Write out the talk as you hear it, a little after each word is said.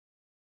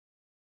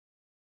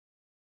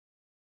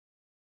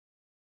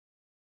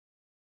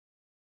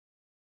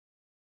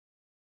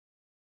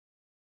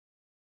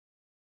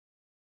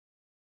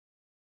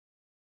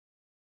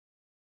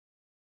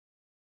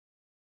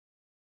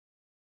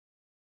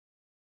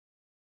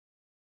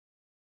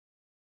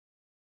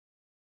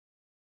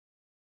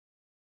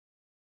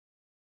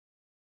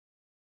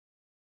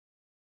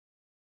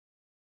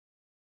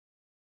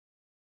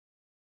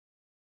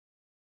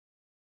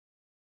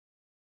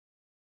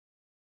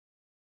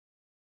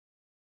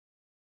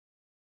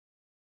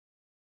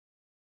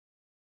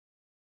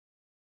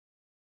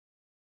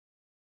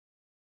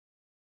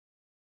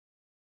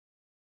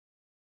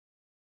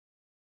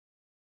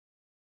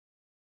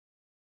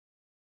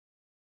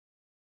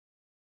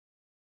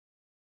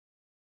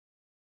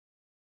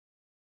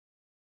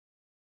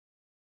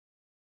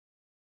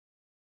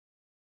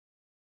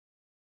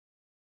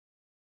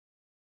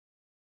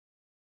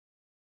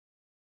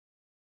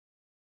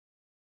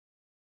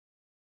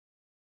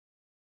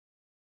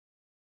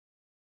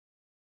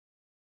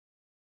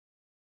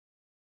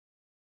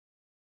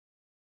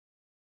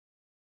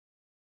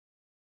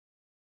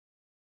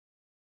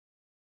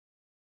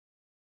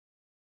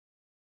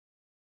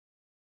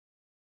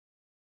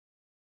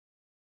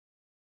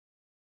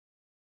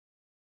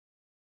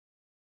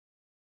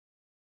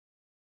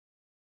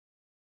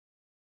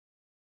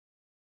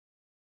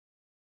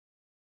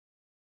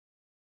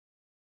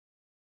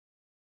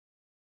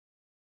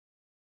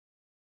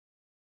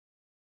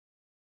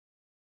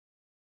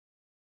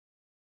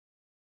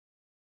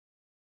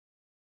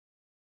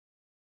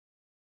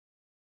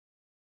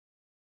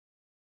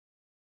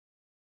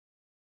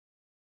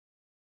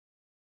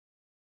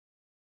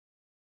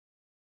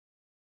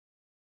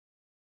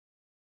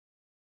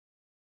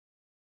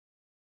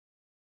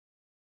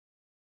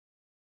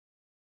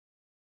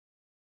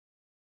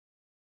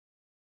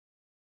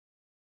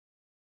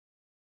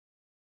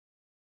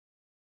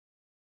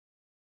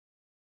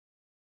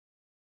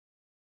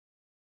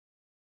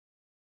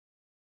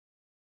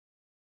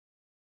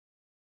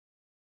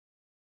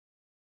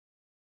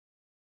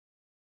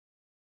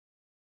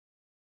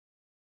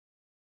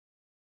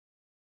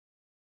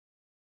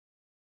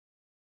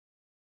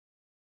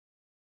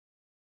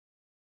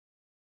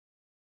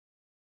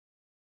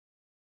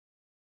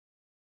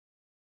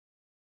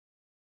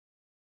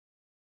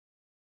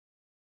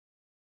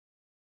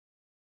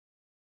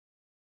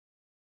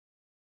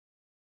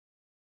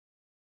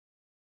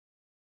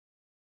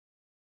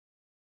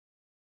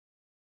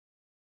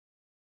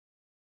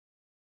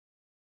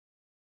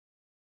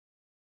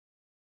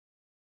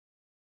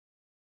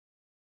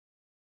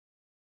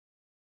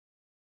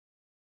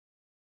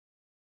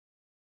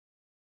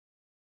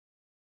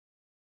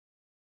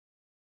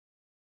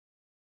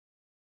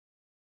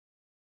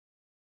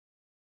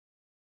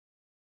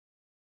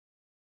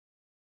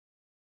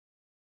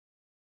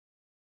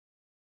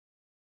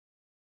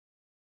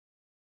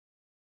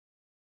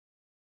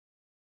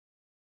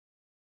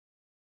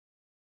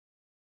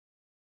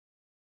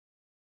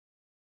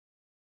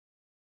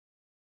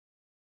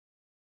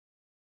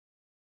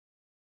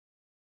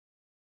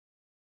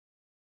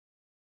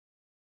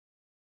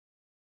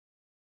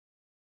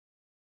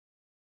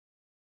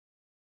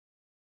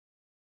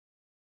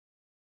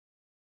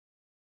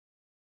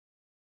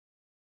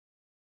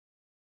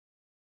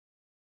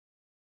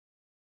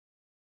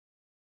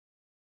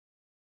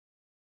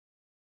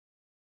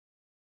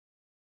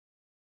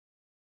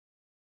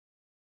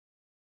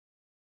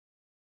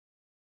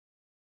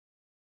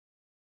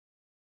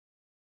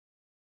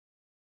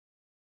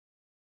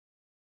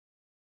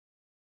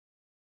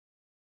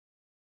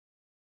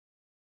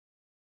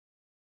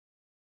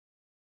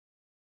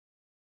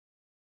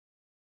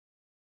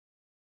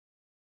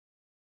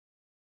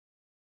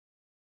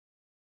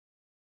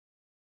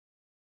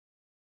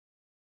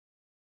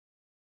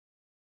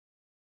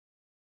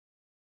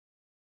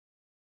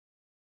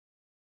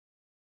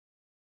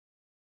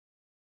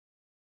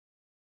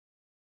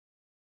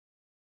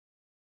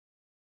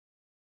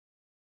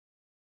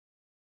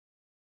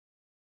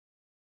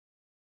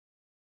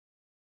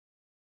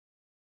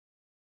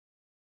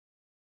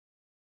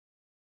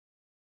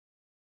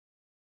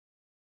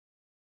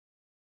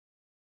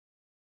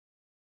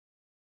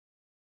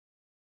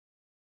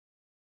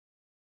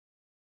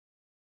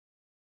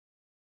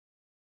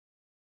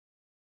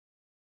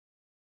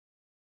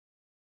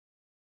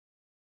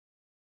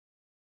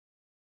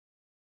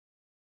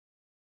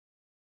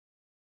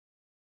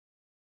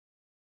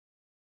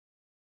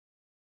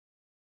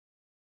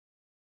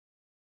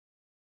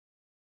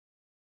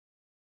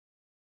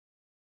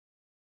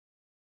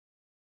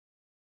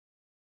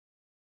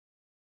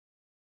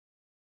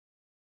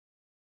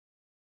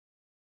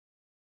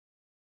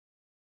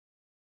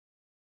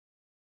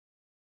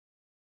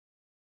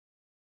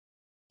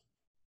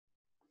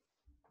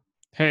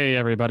Hey,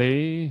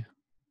 everybody.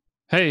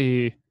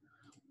 Hey.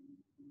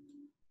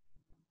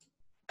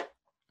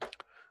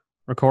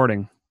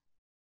 Recording.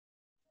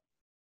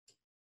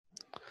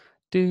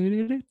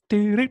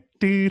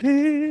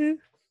 Do-do-do-do-do-do-do.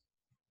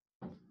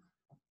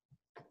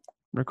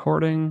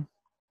 Recording.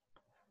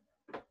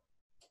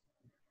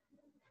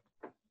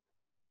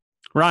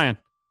 Ryan.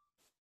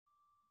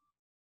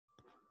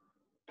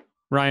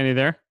 Ryan, you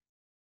there?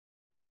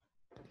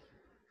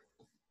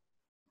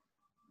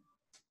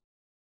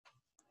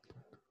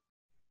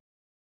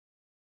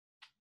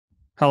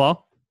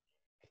 Hello?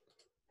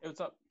 Hey, what's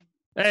up?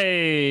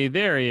 Hey,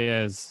 there he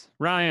is.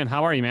 Ryan,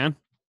 how are you, man?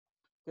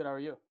 Good, how are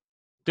you?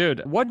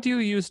 Dude, what do you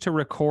use to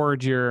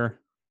record your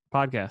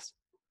podcast?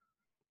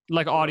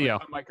 Like audio.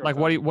 A Like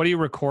microphone. what do you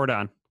record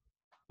on?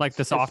 Like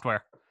the It's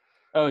software.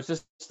 it's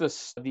just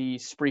the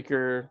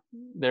Spreaker,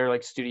 their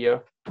like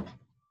studio.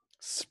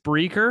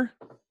 Spreaker?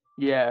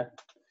 Yeah.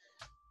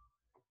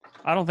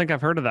 I don't think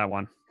I've heard of that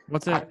one.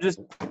 What's it?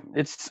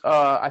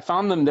 I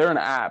found them. They're an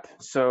app,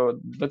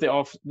 but they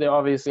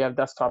obviously have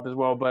desktop as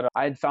well. But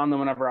I had found them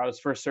whenever I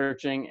was first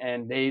searching,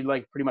 and they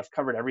like pretty much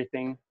covered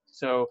everything.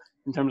 So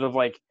in terms of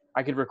like,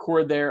 I could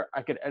record there,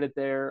 I could edit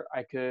there,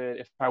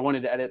 if I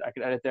wanted to edit, I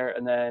could edit there,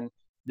 and then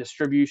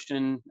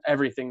distribution,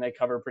 everything they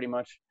cover pretty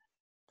much.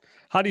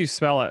 How do you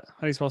spell it?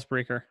 How do you spell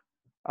Spreaker?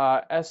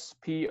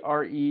 Spreaker.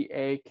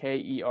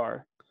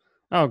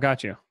 Oh,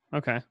 got you.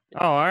 Okay.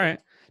 Oh, all right.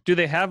 Do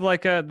they have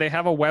they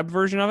have a web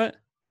version of it?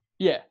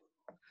 Yeah.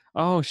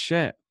 Oh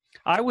shit.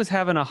 I was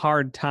having a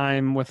hard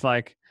time with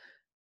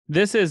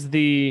this is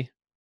the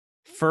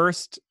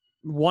first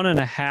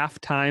 1.5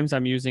 times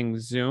I'm using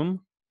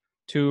Zoom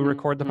to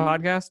record the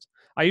podcast.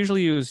 I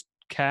usually use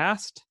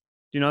Cast.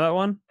 Do you know that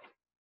one?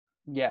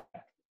 Yeah.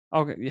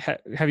 Okay.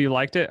 Have you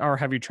liked it or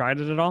have you tried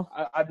it at all?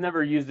 I've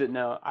never used it.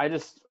 No,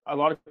 a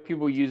lot of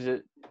people use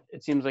it.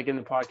 It seems like in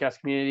the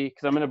podcast community,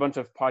 because I'm in a bunch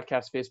of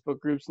podcast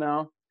Facebook groups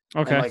now.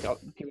 Okay. And like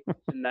people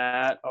in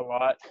that a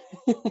lot.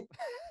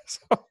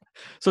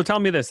 So tell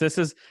me this.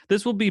 This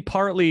will be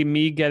partly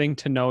me getting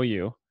to know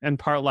you and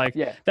part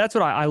that's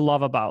what I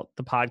love about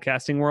the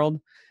podcasting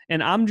world.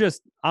 And I'm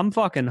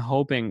fucking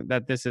hoping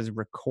that this is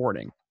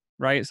recording,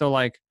 right? So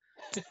I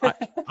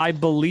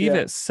believe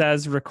it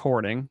says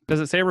recording.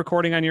 Does it say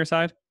recording on your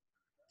side?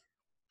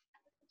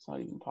 It's not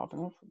even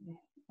popping up for me.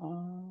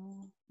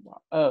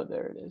 Oh,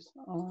 there it is.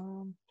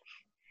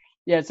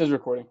 Yeah, it says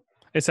recording.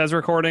 It says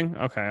recording.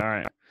 Okay, all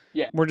right.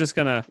 Yeah, we're just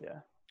gonna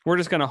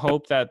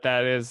hope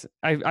that is.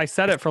 I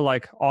set it for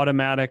like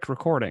automatic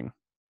recording.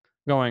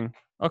 Going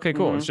okay,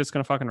 cool. It's just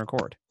gonna fucking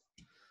record.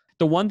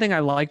 The one thing I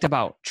liked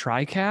about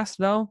TriCast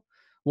though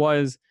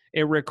was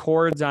it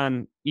records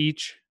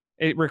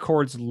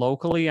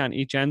locally on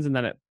each ends and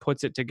then it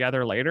puts it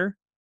together later.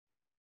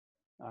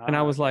 And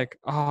I was like,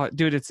 oh,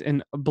 dude, it's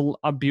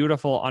a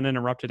beautiful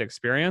uninterrupted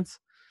experience.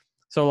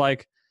 So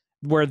like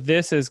where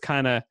this is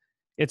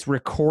it's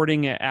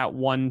recording it at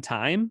one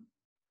time.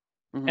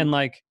 And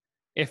like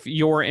if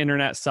your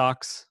internet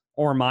sucks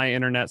or my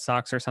internet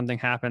sucks or something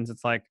happens,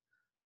 it's like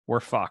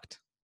we're fucked,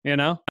 you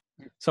know?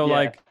 So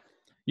like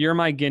you're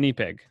my guinea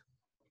pig.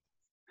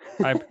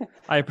 I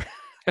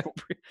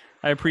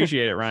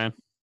appreciate it, Ryan.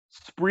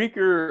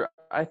 Spreaker,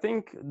 I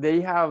think they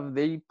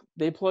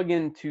plug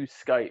into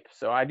Skype,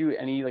 so I do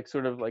any like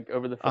sort of like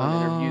over the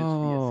phone interviews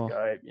via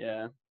Skype.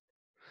 Yeah,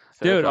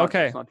 so dude,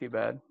 okay, it's not too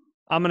bad.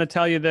 I'm gonna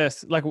tell you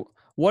this. Like,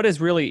 what is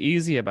really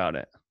easy about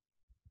it?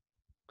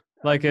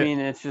 Like,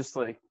 it's just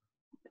like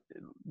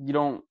you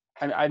don't.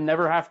 I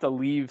never have to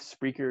leave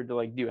Spreaker to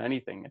like do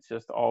anything. It's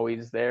just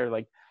always there.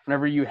 Like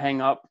whenever you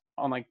hang up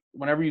on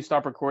whenever you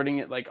stop recording,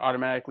 it like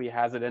automatically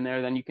has it in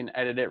there. Then you can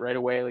edit it right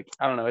away. Like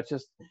I don't know. It's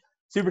just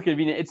super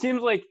convenient. It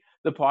seems like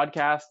the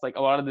podcast, like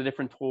a lot of the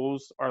different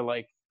tools are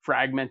like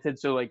fragmented.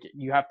 So like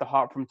you have to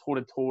hop from tool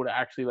to tool to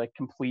actually like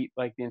complete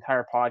like the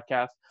entire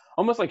podcast.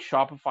 Almost like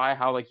Shopify,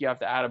 how like you have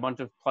to add a bunch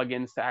of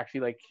plugins to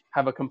actually like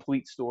have a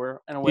complete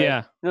store in a way. Yeah.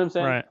 You know what I'm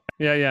saying? Right.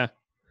 Yeah.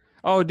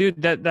 Oh,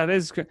 dude, that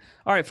is good.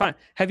 All right, fine.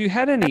 Have you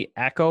had any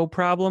echo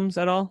problems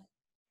at all?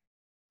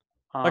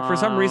 Like for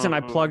some reason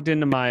I plugged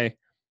into I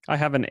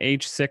have an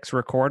H6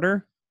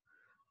 recorder.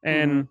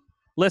 And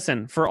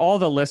listen, for all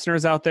the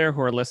listeners out there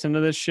who are listening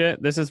to this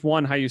shit, this is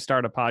one, how you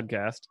start a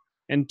podcast.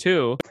 And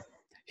two,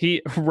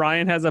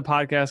 Ryan has a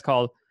podcast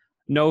called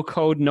No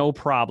Code, No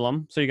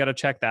Problem. So you got to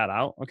check that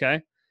out.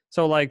 Okay.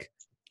 So like,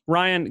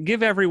 Ryan,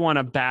 give everyone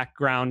a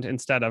background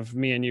instead of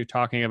me and you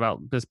talking about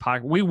this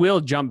podcast. We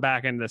will jump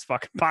back into this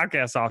fucking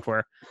podcast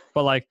software,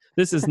 but like,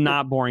 this is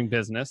not boring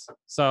business.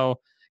 So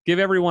give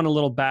everyone a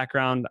little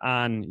background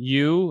on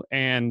you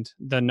and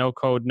the No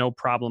Code, No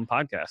Problem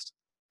podcast.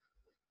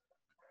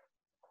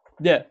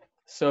 Yeah.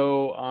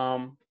 So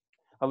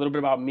a little bit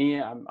about me.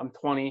 I'm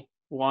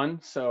 21,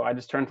 so I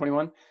just turned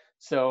 21.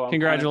 So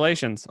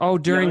congratulations.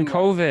 During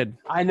COVID.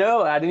 I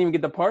know. I didn't even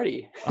get the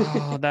party.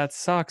 Oh, that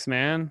sucks,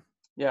 man.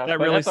 Yeah, that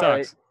really sucks. All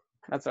right.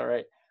 That's all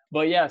right.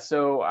 But yeah,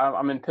 so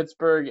I'm in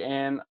Pittsburgh,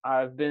 and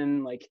I've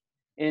been like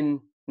in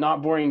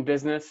not boring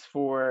business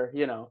for,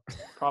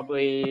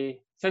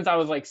 probably since I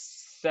was like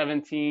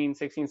 16,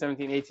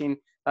 17, 18.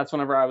 that's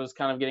whenever I was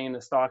kind of getting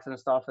into stocks and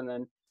stuff. And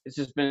then it's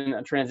just been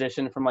a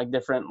transition from like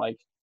different like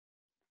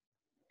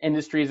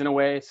industries in a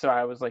way. So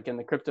I was like in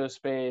the crypto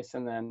space,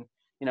 and then,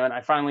 and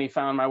I finally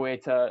found my way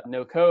to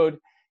no code.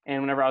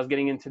 And whenever I was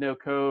getting into no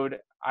code,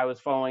 I was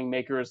following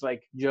makers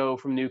like Joe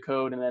from New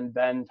Code and then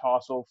Ben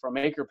Tossell from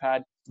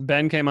MakerPad.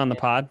 Ben came on the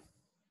pod.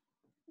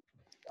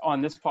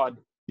 On this pod.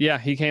 Yeah,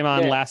 he came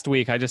on last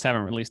week. I just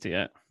haven't released it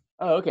yet.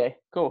 Oh, okay,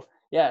 cool.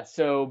 Yeah,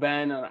 so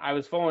Ben, I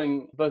was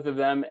following both of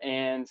them,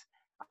 and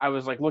I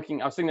was like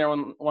looking. I was sitting there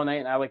one night,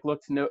 and I like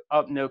looked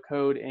up no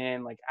code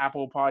in like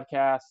Apple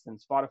Podcasts and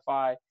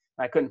Spotify,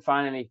 and I couldn't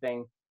find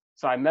anything.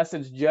 So I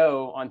messaged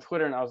Joe on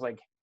Twitter, and I was like,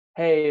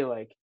 "Hey,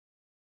 like,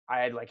 I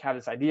had like have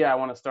this idea. I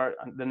want to start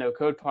the No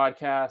Code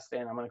podcast,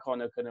 and I'm gonna call it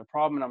No Code No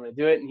Problem, and I'm gonna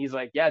do it." And he's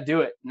like, "Yeah,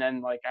 do it." And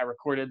then like I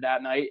recorded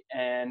that night,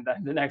 and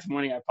the next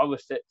morning I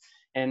published it,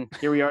 and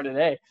here we are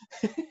today.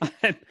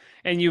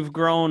 And you've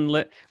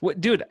grown,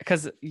 dude,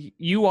 because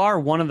you are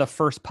one of the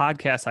first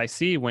podcasts I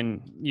see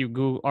when you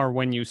go or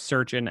when you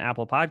search in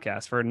Apple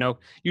Podcasts for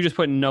you just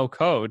put no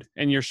code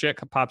and your shit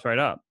pops right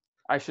up.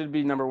 I should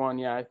be number one.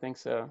 Yeah, I think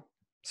so.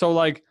 So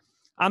like,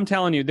 I'm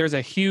telling you, there's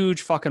a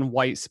huge fucking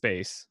white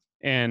space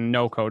in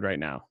no code right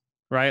now,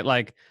 right?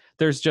 Like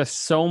there's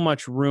just so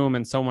much room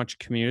and so much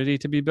community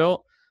to be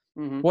built.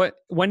 Mm-hmm.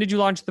 When did you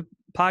launch the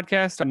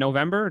podcast?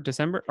 November,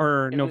 December,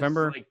 or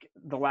November? Was like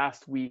the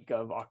last week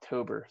of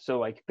October. So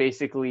like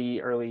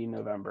basically early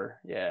November.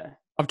 Yeah.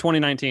 Of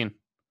 2019.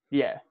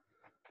 Yeah.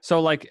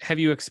 So like, what have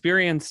you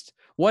experienced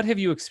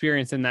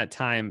in that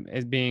time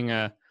as being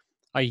a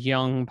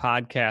young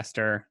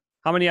podcaster?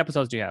 How many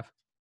episodes do you have?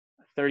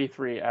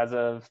 33 as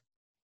of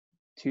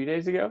 2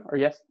 days ago, or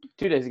yes,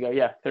 2 days ago.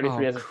 Yeah.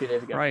 33 as of 2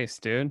 days ago.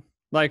 Christ, dude.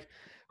 Like,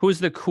 who's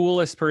the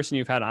coolest person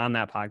you've had on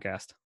that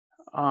podcast?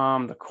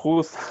 The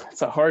coolest,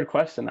 it's a hard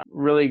question.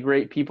 Really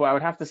great people. I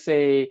would have to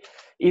say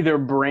either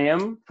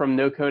Bram from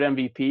No Code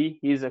MVP.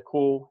 He's a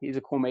cool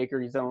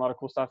maker. He's done a lot of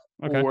cool stuff.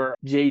 Okay. Or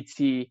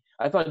JT.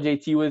 I thought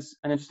JT was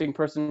an interesting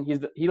person.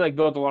 He like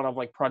built a lot of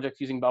like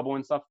projects using Bubble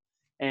and stuff.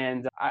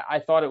 And I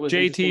thought it was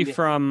JT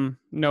from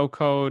No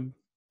Code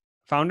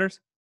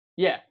Founders.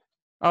 Yeah.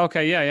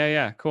 Okay.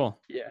 Yeah. Cool.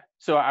 Yeah.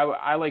 So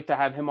I like to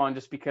have him on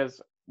just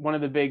because one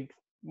of the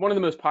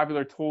most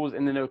popular tools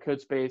in the no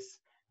code space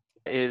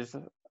is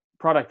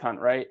Product Hunt,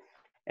 right?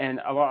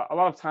 And a lot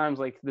of times,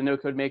 like the no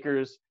code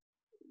makers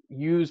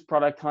use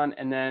Product Hunt,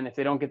 and then if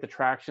they don't get the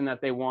traction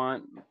that they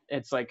want,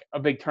 it's like a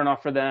big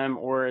turnoff for them,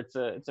 or it's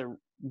a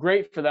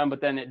great for them,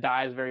 but then it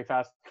dies very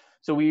fast.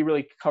 So we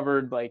really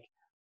covered like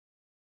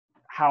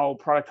how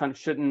Product Hunt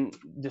shouldn't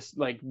just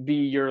like be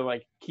your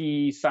like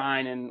key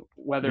sign and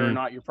whether or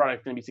not your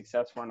product is going to be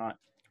successful or not.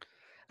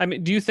 I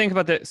mean, do you think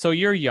about that? So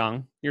you're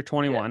young, you're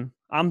 21.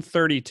 Yeah. I'm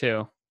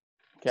 32.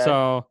 Okay.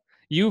 So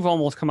you've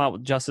almost come out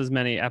with just as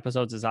many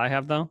episodes as I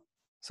have, though.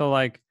 So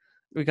like,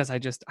 because I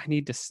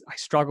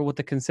struggle with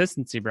the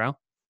consistency, bro. You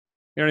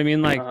know what I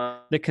mean? Like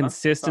the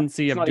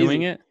consistency of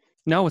doing it.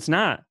 No, it's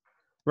not.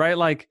 Right?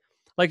 Like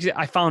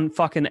I found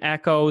fucking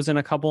echoes in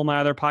a couple of my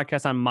other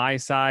podcasts on my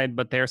side,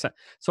 but their side.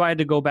 So I had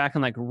to go back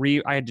and I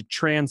had to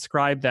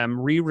transcribe them,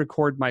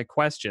 re-record my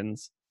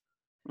questions,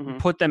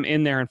 put them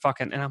in there and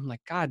I'm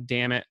like, God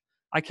damn it.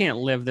 I can't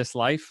live this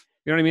life.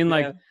 You know what I mean? Yeah.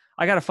 Like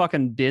I got a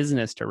fucking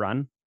business to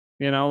run.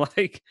 You know,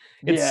 like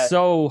it's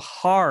so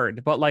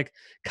hard, but like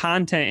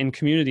content and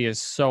community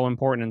is so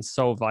important and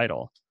so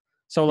vital.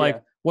 So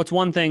like, what's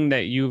one thing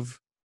that you've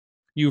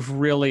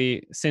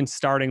really, since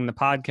starting the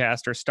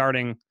podcast or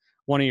starting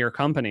one of your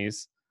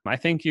companies, I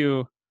think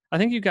you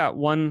got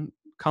one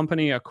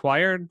company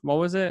acquired. What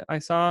was it? I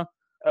saw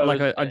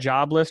like a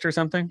job list or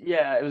something.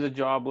 Yeah, it was a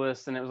job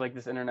list, and it was like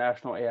this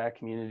international AI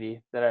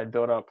community that I had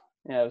built up.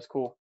 Yeah, it was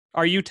cool.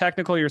 Are you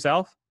technical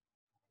yourself?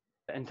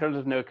 In terms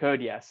of no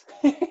code, yes.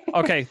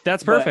 Okay,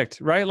 that's perfect,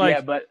 right? Like,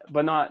 yeah,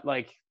 but not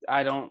like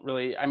I don't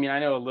really. I mean, I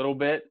know a little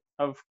bit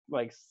of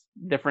like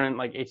different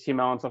like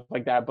HTML and stuff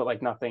like that, but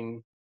like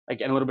nothing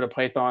like, and a little bit of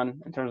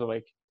Python in terms of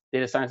like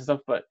data science and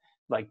stuff, but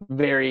like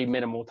very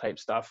minimal type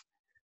stuff.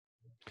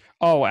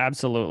 Oh,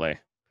 absolutely.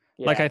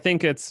 Yeah. Like I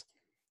think it's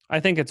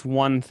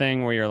one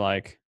thing where you're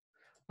like,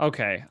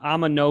 okay,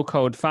 I'm a no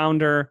code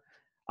founder.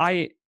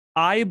 I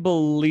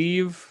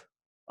believe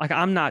like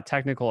I'm not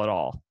technical at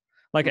all.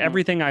 Like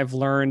everything I've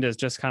learned is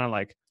just kind of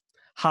like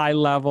high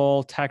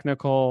level,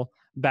 technical,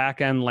 back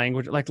end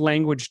language, like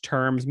language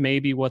terms,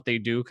 maybe what they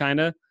do kind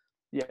of.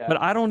 Yeah.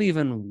 But I don't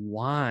even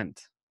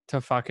want to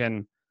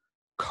fucking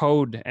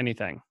code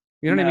anything.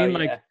 You know what I mean?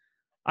 Like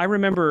I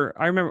remember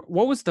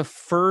what was the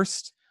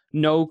first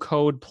no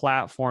code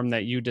platform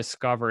that you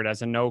discovered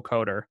as a no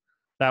coder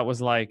that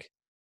was like,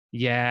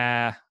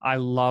 yeah, I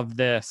love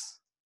this.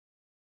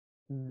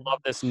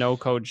 Love this no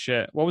code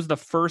shit. What was the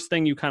first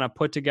thing you kind of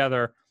put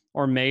together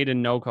or made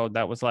in no code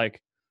that was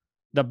like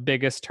the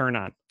biggest turn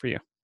on for you?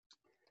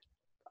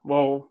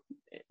 Well,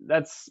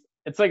 it's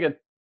like a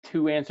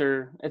two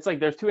answer. It's like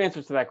there's two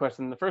answers to that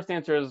question. The first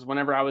answer is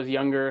whenever I was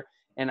younger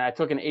and I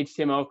took an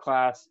HTML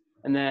class,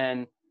 and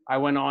then I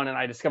went on and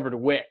I discovered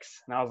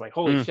Wix, and I was like,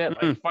 holy shit,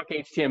 like fuck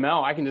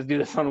HTML. I can just do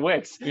this on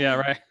Wix. Yeah,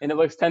 right. And it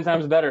looks 10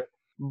 times better.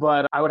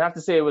 but I would have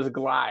to say it was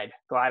Glide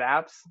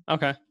Apps.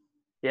 Okay.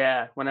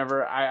 Yeah,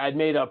 whenever I'd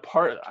made a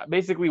part,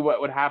 basically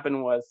what would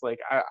happen was like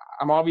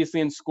I'm obviously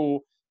in school,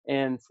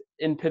 and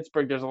in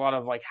Pittsburgh there's a lot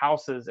of like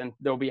houses, and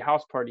there'll be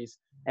house parties,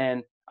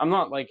 and I'm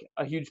not like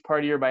a huge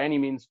partier by any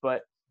means,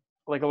 but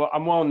like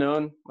I'm well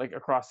known like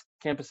across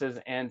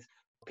campuses, and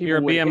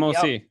You're people a would hit me up.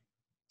 BMOC.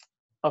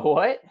 A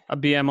what? A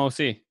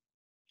BMOC.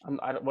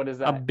 What is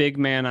A that? big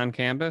man on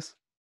campus.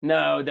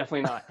 No,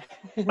 definitely not.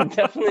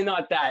 Definitely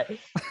not that.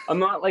 I'm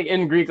not like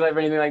in Greek life or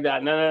anything like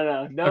that.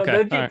 No. Okay,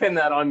 Don't keep pinning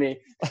that on me.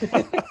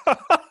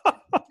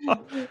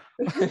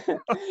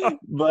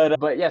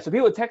 But yeah, so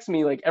people would text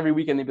me like every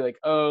weekend. They'd be like,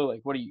 "Oh,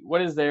 like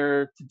what is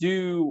there to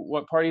do?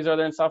 What parties are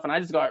there and stuff?" And I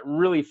just got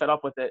really fed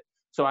up with it.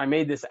 So I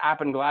made this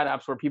app in Glad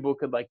Apps where people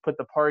could like put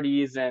the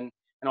parties and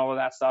all of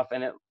that stuff,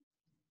 and it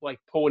like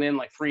pulled in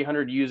like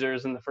 300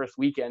 users in the first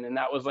weekend, and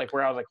that was like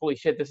where I was like, "Holy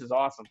shit, this is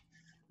awesome!"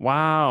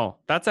 Wow,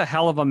 that's a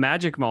hell of a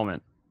magic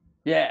moment.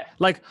 Yeah.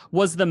 Like,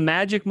 was the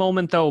magic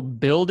moment though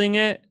building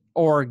it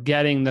or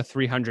getting the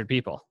 300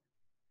 people?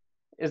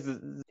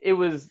 It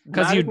was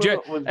because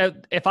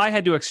if I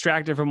had to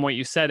extract it from what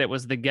you said, it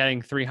was the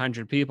getting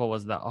 300 people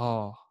was the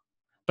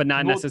but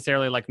not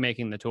necessarily like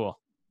making the tool.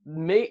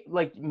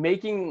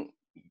 Making.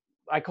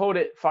 I called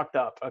it fucked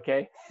up.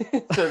 Okay,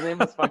 so the name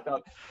was fucked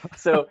up.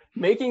 So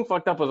making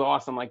fucked up was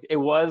awesome. Like it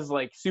was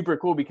like super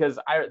cool because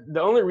the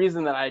only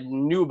reason that I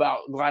knew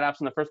about Glide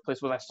Apps in the first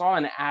place was I saw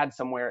an ad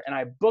somewhere and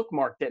I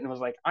bookmarked it and was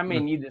like, I may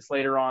need this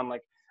later on.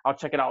 Like I'll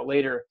check it out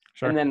later.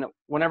 Sure. And then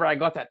whenever I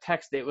got that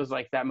text, it was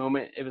like that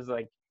moment. It was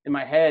like in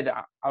my head,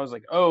 I was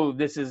like, oh,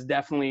 this is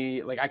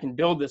definitely like I can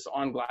build this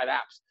on Glide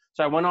Apps.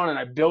 So I went on and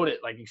I built it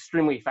like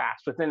extremely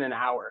fast within an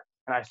hour,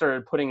 and I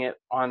started putting it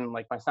on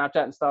like my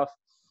Snapchat and stuff.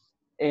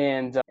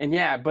 And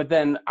yeah, but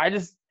then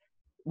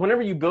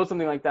whenever you build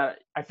something like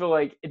that, I feel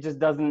like it just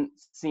doesn't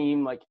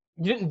seem like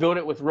you didn't build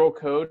it with real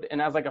code. And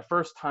as like a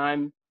first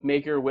time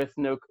maker with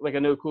no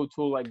code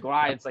tool like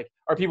Glide, it's like,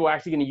 are people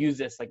actually going to use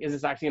this? Like, is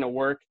this actually going to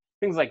work?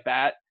 Things like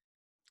that.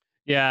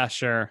 Yeah,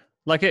 sure.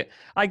 Like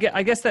I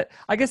guess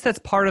that's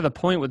part of the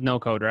point with no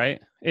code,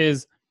 right?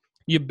 Is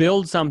you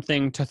build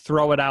something to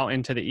throw it out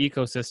into the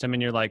ecosystem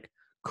and you're like,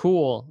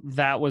 cool,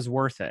 that was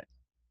worth it.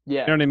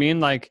 Yeah. You know what I mean?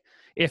 Like,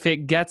 if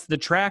it gets the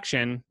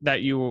traction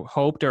that you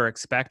hoped or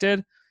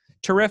expected,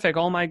 terrific.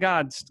 Oh my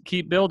God,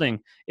 keep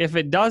building. If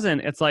it doesn't,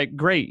 it's like,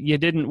 great. You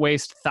didn't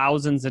waste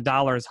thousands of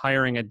dollars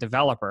hiring a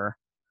developer,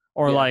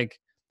 or like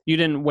you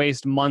didn't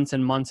waste months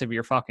and months of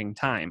your fucking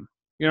time.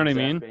 You know what I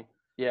mean?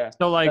 Yeah.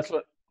 So like,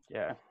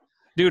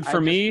 dude,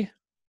 for me,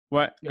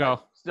 what?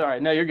 Go.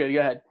 Sorry. No, you're good. Go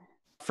ahead.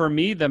 For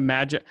me, the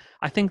magic,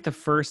 I think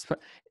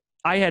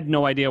I had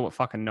no idea what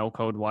fucking no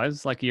code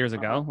was like years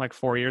ago, like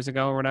 4 years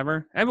ago or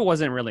whatever. And it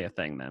wasn't really a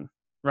thing then.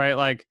 Right,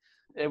 like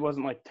it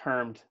wasn't like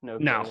termed no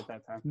code at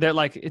that time. That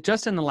like it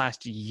just in the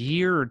last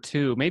year or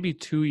two, maybe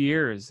 2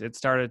 years, it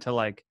started to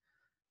like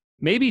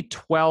maybe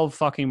 12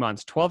 fucking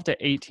months, 12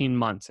 to 18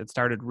 months. It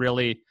started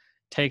really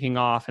taking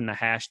off in the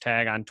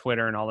hashtag on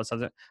Twitter and all this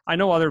other. I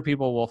know other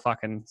people will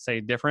fucking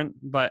say different,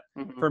 but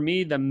for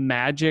me, the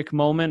magic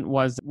moment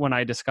was when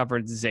I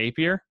discovered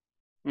Zapier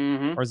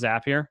or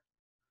Zapier,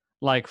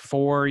 like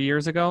 4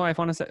 years ago. I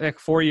want to say like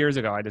 4 years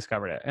ago, I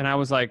discovered it, and I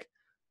was like,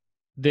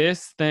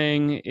 this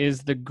thing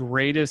is the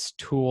greatest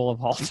tool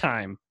of all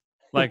time.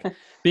 Like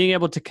being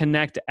able to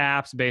connect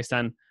apps based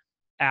on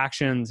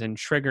actions and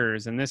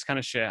triggers and this kind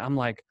of shit. I'm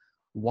like,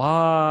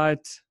 what?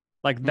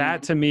 Like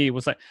that to me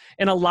was like,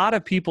 and a lot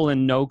of people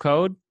in no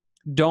code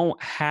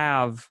don't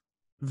have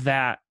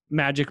that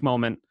magic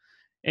moment.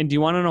 And do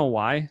you want to know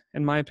why,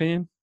 in my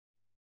opinion?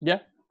 Yeah.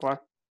 Why?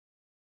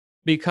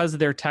 Because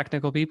they're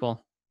technical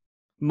people.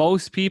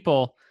 Most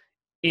people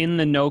in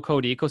the no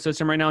code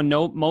ecosystem right now,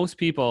 most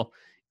people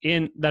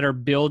that are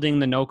building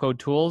the no code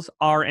tools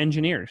are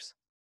engineers.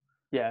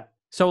 Yeah.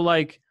 So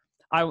like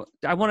I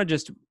want to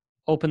just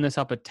open this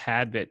up a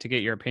tad bit to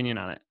get your opinion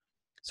on it.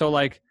 So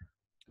like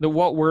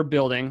what we're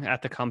building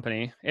at the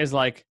company is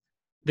like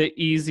the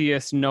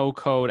easiest no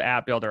code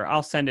app builder.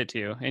 I'll send it to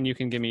you and you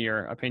can give me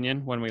your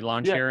opinion when we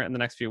launch here in the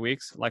next few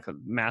weeks, like a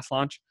mass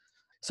launch.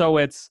 So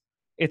it's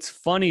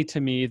funny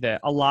to me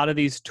that a lot of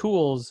these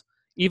tools,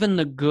 even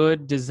the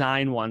good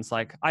design ones,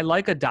 like I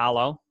like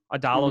Adalo.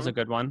 Adalo's a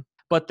good one.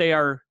 But they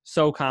are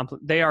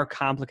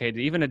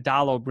complicated. Even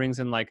Adalo brings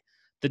in like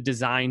the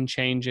design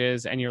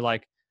changes, and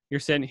you're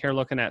sitting here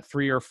looking at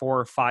 3 or 4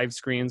 or 5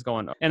 screens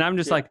going. And I'm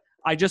just like,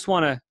 I just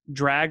want to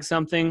drag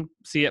something,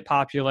 see it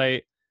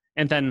populate,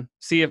 and then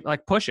see if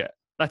like push it.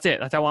 That's it.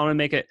 That's how I want to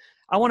make it.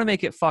 I want to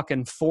make it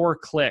fucking 4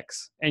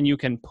 clicks, and you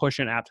can push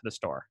an app to the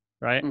store,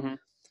 right?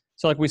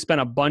 So like we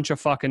spent a bunch of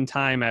fucking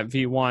time at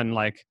V1,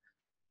 like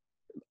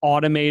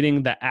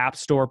automating the app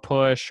store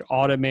push,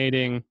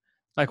 automating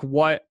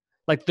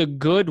like the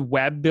good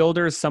web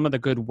builders, some of the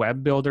good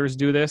web builders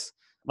do this.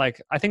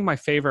 Like, I think my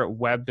favorite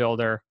web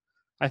builder,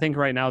 I think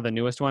right now the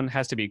newest one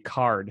has to be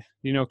Card.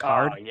 You know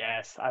Card? Oh,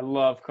 yes. I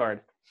love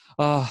Card.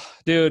 Oh,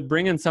 dude,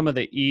 bringing some of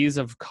the ease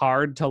of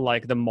Card to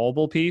like the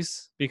mobile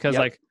piece, because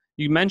like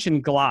you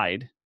mentioned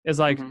Glide is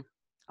like,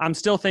 I'm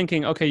still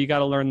thinking, okay, you got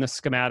to learn the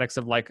schematics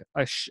of like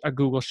a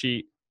Google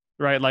sheet,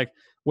 right? Like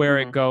where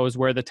it goes,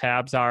 where the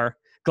tabs are.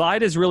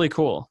 Glide is really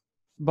cool,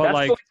 but That's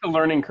like the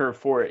learning curve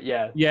for it.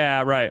 Yeah.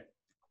 yeah, right.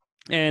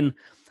 And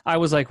I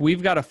was like,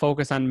 we've got to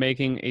focus on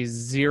making a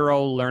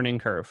zero learning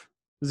curve.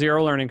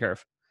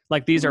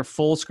 Like these are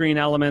full screen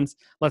elements.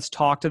 Let's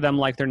talk to them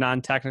like they're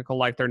non-technical,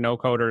 like they're no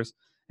coders,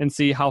 and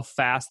see how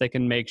fast they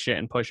can make shit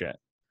and push it.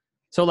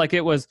 So like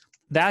it was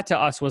that to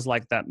us was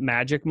like that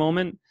magic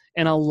moment.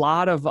 And a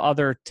lot of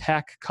other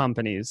tech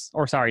companies,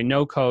 or sorry,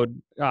 no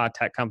code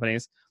tech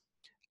companies,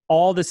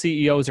 all the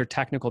CEOs are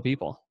technical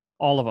people,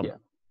 all of them,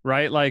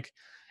 right? Like,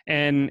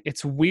 and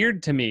it's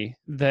weird to me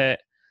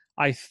that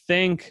I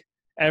think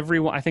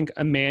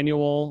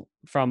Emmanuel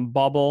from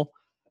Bubble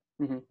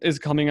is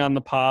coming on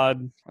the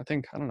pod. I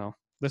don't know,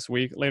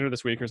 later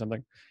this week or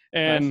something.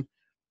 And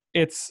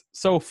it's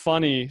so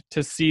funny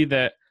to see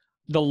that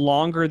the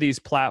longer these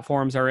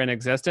platforms are in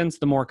existence,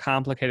 the more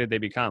complicated they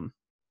become.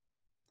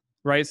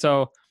 Right?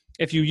 So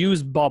if you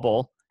use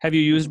Bubble, have you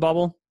used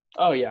Bubble?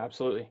 Oh yeah,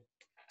 absolutely.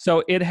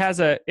 So it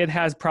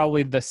has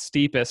probably the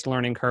steepest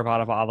learning curve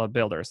out of all the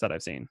builders that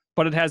I've seen,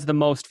 but it has the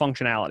most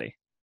functionality.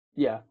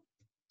 Yeah.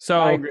 So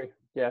I agree.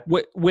 Yeah.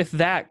 With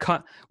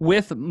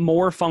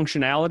more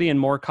functionality and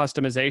more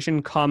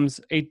customization comes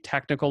a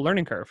technical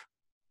learning curve.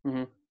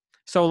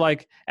 So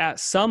like at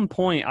some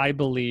point, I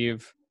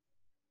believe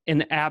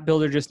an app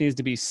builder just needs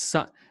to be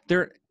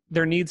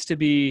there needs to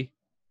be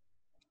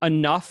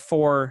enough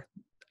for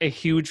a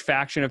huge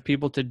faction of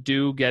people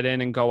to get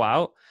in and go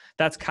out.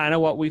 That's kind of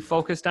what we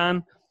focused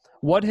on.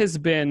 What has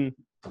been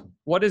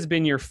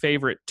your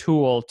favorite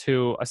tool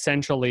to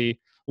essentially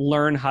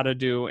learn how to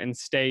do and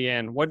stay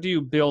in? What do you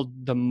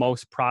build the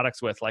most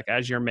products with, like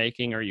as you're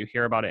making, or you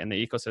hear about it in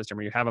the ecosystem,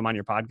 or you have them on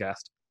your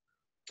podcast?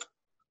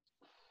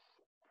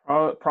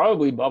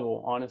 Probably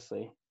Bubble,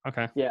 honestly.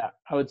 Okay. Yeah,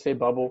 I would say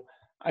Bubble.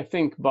 I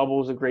think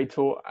Bubble is a great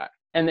tool.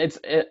 And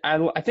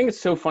I think it's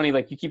so funny.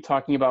 Like you keep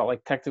talking about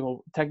like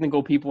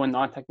technical people and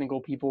non-technical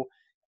people.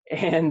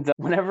 And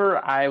whenever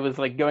I was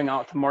like going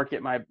out to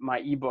market my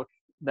ebook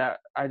that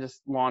I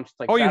just launched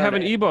like Saturday. You have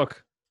an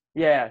ebook?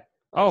 Yeah.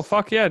 Oh,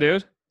 fuck yeah,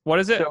 dude. What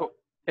is it? So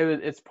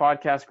it's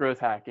podcast growth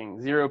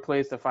hacking, 0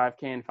 plays to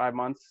 5K in 5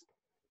 months.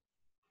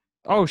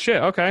 Oh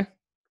shit. Okay.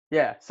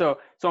 Yeah. So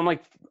I'm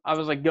like, I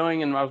was like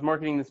going and I was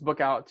marketing this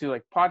book out to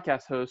like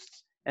podcast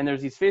hosts, and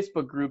there's these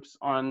Facebook groups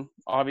on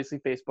obviously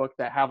Facebook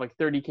that have like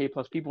 30K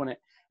plus people in it.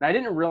 And I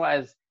didn't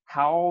realize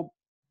how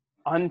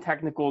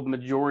untechnical the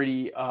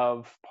majority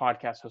of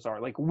podcast hosts are.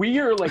 Like we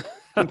are like,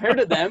 compared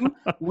to them,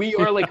 we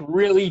are like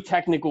really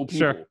technical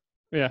people. Sure.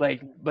 Yeah.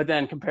 Like, but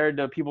then compared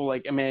to people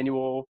like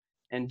Emmanuel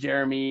and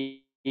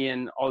Jeremy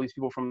and all these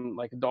people from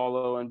like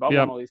Adalo and Bubble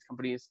and all these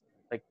companies,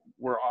 like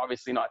we're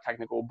obviously not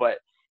technical, but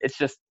it's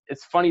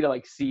funny to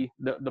like see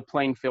the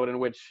playing field in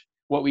which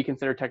what we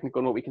consider technical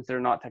and what we consider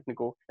not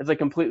technical. It's like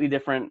completely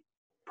different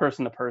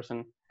person to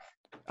person.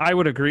 I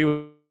would agree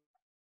with.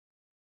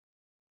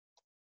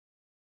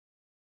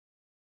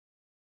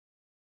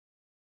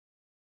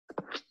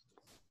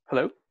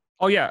 Hello?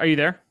 Oh yeah, are you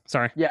there?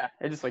 Sorry. Yeah,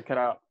 it just like cut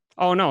out.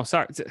 Oh no,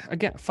 sorry.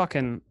 Again,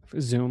 fucking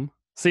Zoom.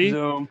 See?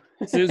 Zoom.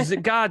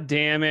 God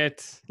damn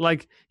it.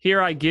 Like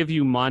here I give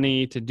you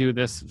money to do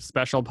this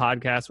special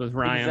podcast with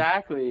Ryan.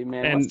 Exactly,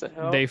 man. And what the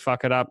hell? They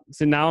fuck it up.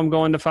 So now I'm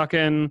going to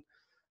fucking,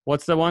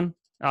 what's the one?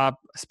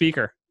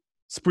 Spreaker.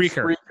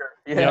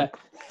 Yeah.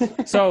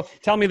 Yep. So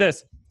tell me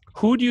this.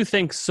 Who do you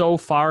think so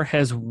far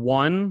has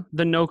won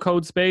the no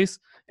code space?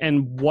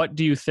 And what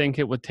do you think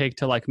it would take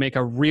to like make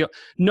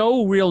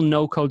no real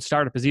no code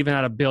startup is even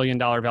at $1 billion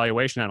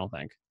valuation? I don't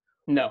think.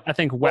 No. I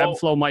think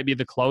Webflow might be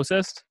the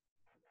closest.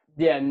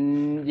 Yeah.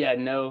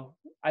 No.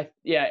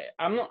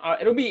 I'm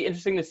not, it'll be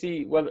interesting to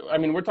see whether, I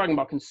mean, we're talking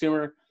about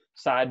consumer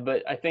side,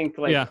 but I think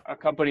like a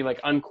company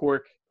like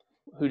Uncork,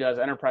 who does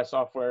enterprise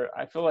software,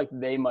 I feel like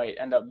they might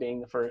end up being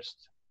the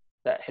first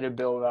that hit a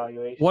bill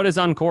valuation. What is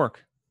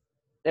Uncork?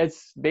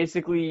 It's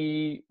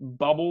basically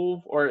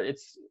Bubble, or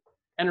it's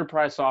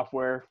enterprise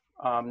software,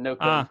 no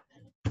code.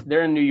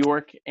 They're in New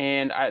York,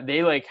 and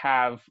they like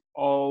have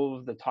all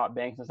of the top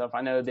banks and stuff.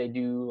 I know they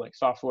do like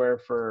software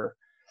for,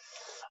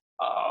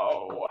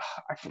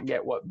 I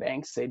forget what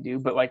banks they do,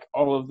 but like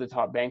all of the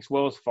top banks,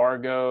 Wells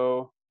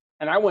Fargo.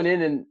 And I went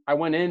in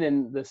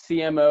and the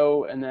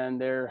CMO and then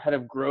their head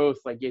of growth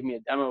like gave me a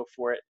demo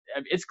for it.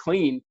 It's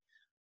clean,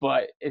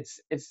 but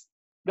it's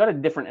got a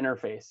different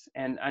interface.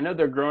 And I know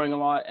they're growing a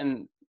lot,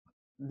 and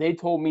they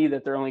told me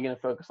that they're only going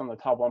to focus on the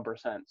top 1%.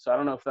 So I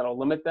don't know if that'll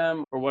limit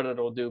them or what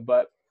it'll do,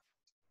 but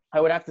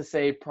I would have to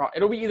say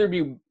it'll either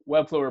be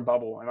Webflow or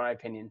Bubble, in my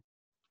opinion.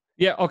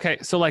 Yeah. Okay.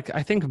 So like,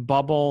 I think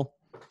Bubble,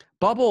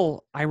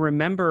 I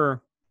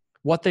remember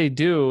what they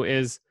do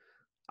is,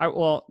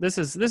 this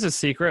is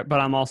secret,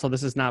 but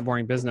this is not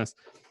boring business.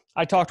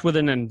 I talked with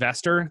an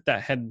investor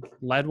that had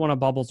led one of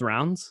Bubble's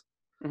rounds.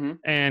 Mm-hmm.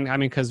 And I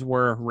mean, cause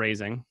we're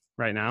raising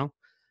right now.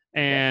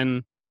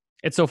 And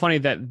it's so funny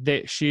that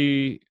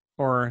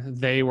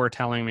they were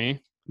telling me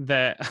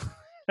that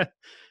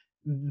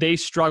they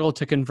struggle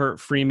to convert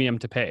freemium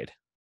to paid,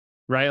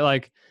 right?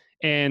 Like,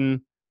 and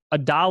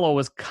Adalo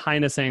was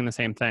kind of saying the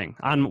same thing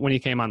when he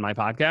came on my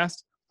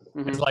podcast.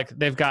 It's like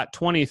they've got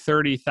 20,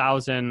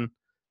 30,000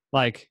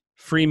 like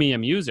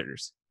freemium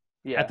users.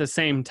 Yeah. At the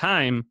same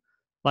time,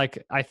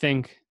 like I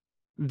think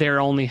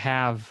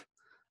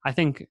I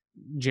think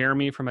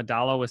Jeremy from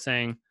Adalo was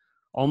saying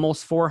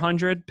almost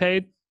 400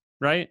 paid,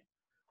 right?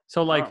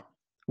 So like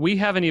we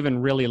haven't even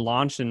really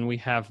launched and we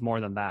have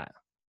more than that.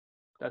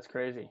 That's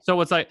crazy.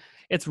 So it's like,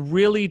 it's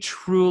really,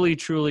 truly,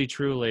 truly,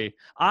 truly,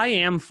 I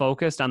am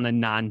focused on the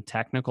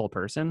non-technical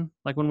person,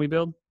 like when we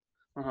build.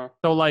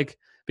 So like,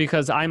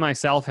 because I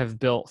myself have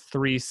built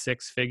 3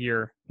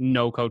 6-figure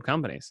no-code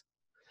companies.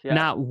 Yeah.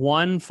 Not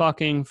one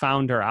fucking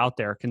founder out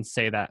there can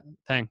say that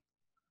thing.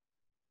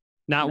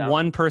 Not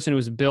one person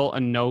who's built a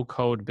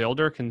no-code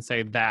builder can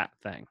say that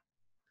thing.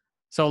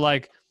 So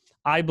like,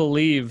 I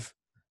believe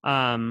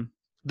the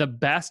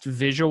best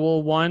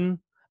visual one,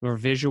 or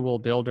visual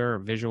builder, or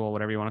visual,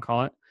 whatever you want to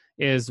call it,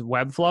 is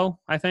Webflow,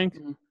 I think.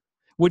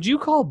 Would you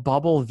call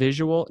Bubble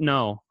visual?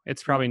 No,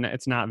 it's probably not,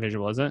 it's not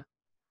visual, is it?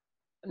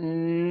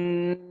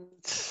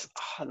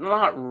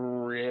 Not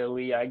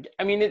really. I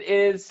mean, it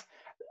is.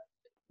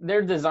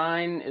 Their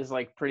design is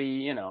like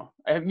pretty,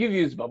 you've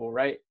used Bubble,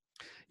 right?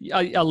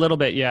 A little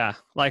bit, yeah.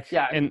 Like,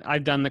 yeah. And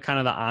I've done the kind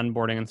of the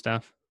onboarding and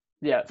stuff.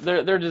 Yeah,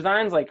 their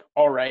design's like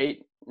all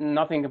right,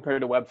 nothing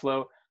compared to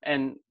Webflow.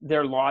 And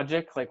their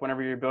logic, like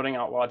whenever you're building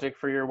out logic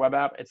for your web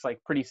app, it's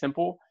like pretty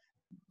simple.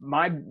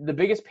 The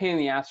biggest pain in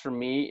the ass for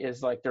me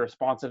is like the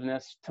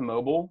responsiveness to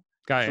mobile.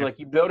 So like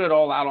you build it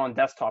all out on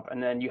desktop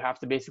and then you have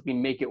to basically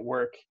make it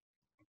work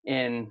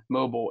in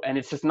mobile, and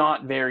it's just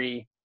not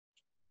very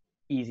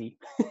easy.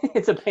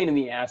 It's a pain in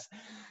the ass.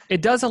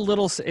 It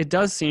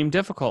does seem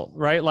difficult,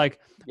 right? Like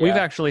we've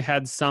actually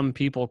had some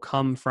people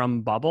come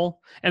from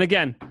Bubble. And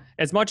again,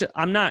 as much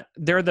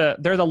they're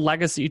the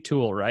legacy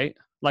tool, right?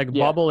 Like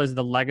Bubble is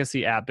the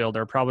legacy app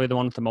builder, probably the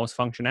one with the most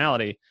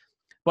functionality.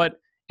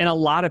 But and a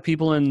lot of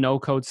people in no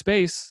code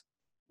space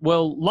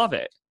will love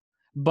it.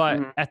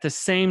 But at the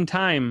same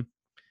time,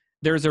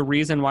 there's a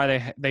reason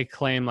why they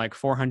claim like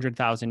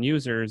 400,000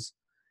 users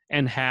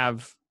and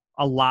have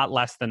a lot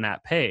less than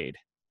that paid.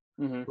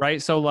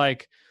 Right? So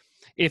like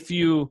if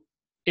you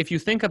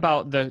think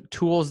about the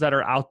tools that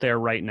are out there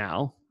right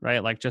now,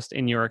 right? Like just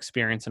in your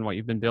experience and what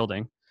you've been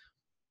building,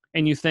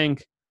 and you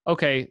think,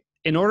 okay,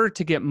 in order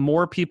to get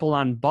more people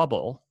on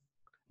Bubble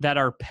that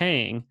are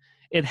paying,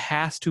 it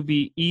has to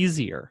be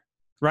easier,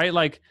 right?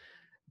 Like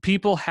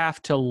people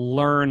have to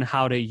learn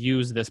how to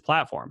use this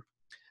platform.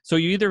 So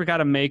you either got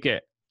to make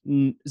it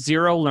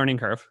 0 learning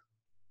curve,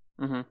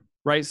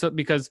 right? So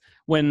because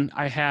when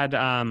I had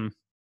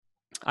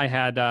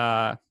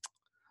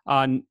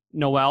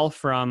Noel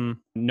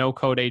from No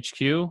Code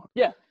HQ,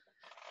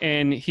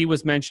 and he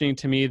was mentioning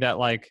to me that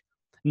like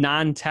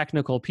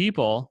non-technical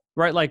people,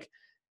 right, like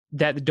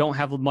that don't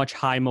have much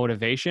high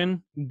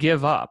motivation,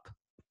 give up,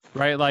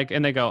 right? Like,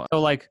 and they go, so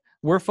like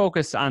we're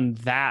focused on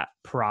that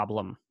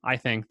problem. I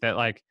think that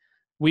like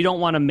we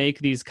don't want to make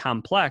these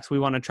complex. We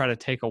want to try to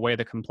take away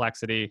the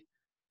complexity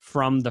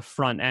from the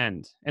front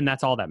end, and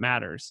that's all that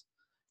matters.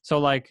 So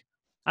like,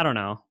 I don't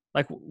know,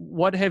 like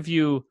what have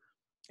you,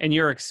 in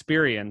your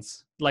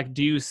experience, like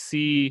do you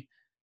see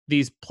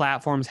these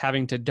platforms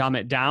having to dumb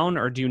it down,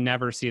 or do you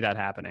never see that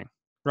happening?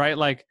 Right?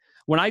 Like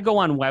when I go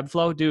on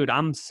Webflow, dude,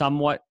 I'm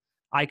somewhat,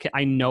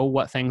 I know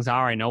what things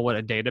are. I know what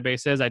a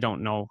database is. I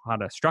don't know how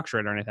to structure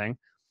it or anything.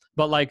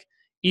 But like,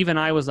 even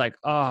I was like,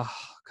 oh,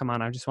 come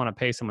on, I just want to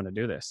pay someone to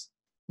do this.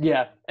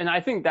 Yeah. And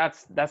I think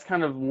that's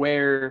kind of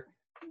where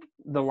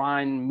the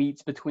line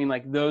meets between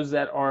like those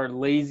that are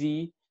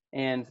lazy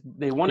and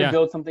they want to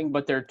build something,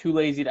 but they're too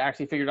lazy to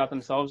actually figure it out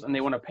themselves, and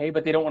they want to pay,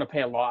 but they don't want to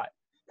pay a lot.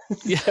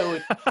 so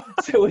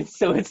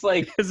it's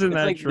like, isn't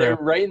that like true? They're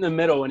right in the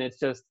middle, and it's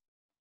just,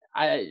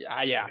 I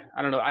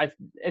don't know.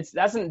 That's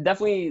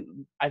definitely,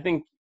 I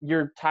think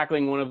you're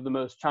tackling one of the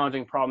most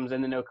challenging problems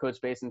in the no code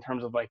space in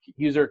terms of like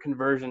user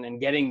conversion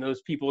and getting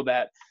those people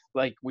that,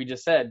 like we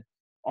just said,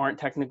 aren't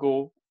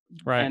technical,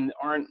 right, and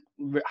aren't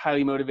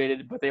highly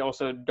motivated, but they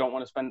also don't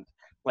want to spend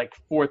like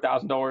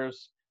 $4,000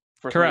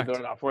 for someone to build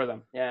it out for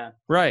them. Yeah.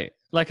 Right.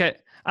 Like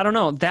I don't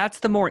know. That's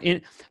the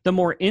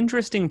more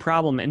interesting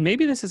problem. And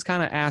maybe this is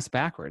kind of ass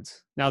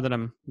backwards now that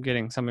I'm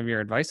getting some of your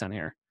advice on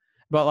here,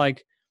 but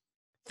like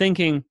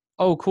thinking,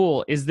 oh,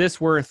 cool. Is this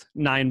worth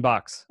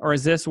 $9? Or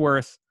is this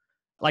worth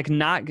like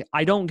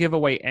I don't give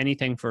away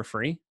anything for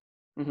free,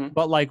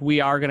 but like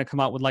we are going to come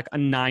out with like a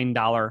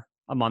 $9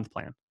 a month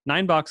plan,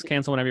 $9,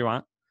 cancel whenever you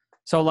want.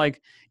 So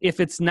like if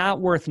it's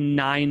not worth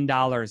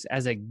 $9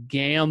 as a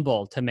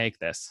gamble to make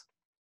this,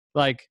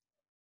 like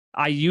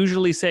I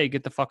usually say,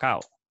 get the fuck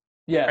out.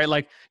 Yeah. Right?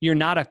 Like you're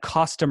not a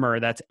customer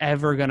that's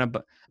ever going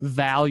to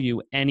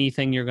value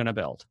anything you're going to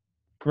build.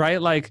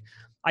 Right? Like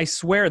I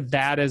swear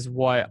that is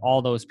what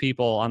all those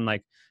people on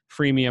like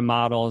freemium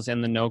models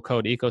and the no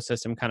code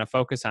ecosystem kind of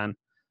focus on.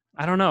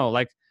 I don't know.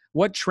 Like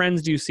what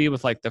trends do you see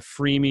with like the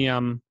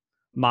freemium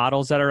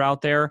models that are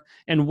out there,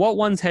 and what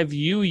ones have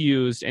you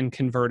used and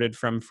converted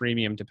from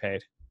freemium to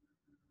paid?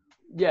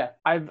 Yeah,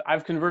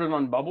 I've converted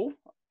on Bubble.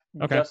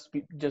 Okay.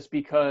 just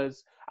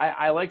because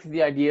I liked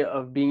the idea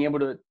of being able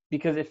to,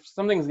 because if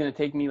something's going to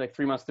take me like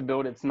 3 months to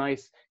build, it's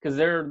nice because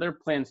their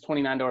plan's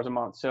 $29 a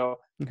month. So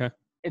Okay.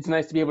 it's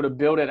nice to be able to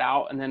build it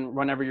out, and then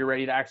whenever you're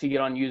ready to actually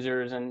get on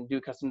users and do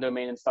custom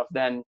domain and stuff,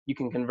 then you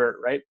can convert,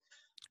 right?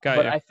 Got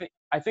But you.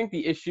 I think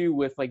the issue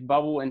with like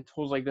Bubble and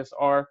tools like this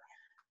are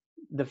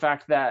the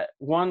fact that,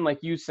 one, like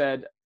you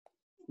said,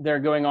 they're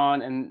going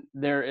on and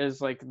there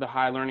is like the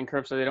high learning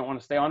curve, so they don't want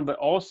to stay on. But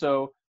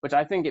also, which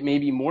I think it may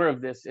be more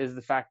of this, is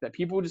the fact that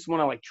people just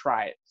want to like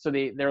try it. So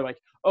they're like,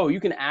 oh, you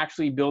can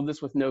actually build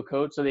this with no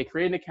code. So they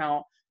create an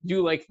account,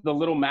 do like the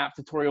little map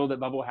tutorial that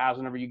Bubble has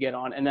whenever you get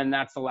on, and then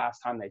that's the last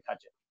time they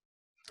touch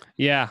it.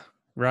 Yeah.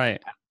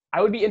 Right.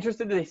 I would be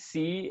interested to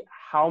see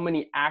how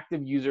many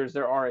active users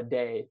there are a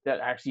day that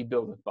actually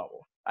build with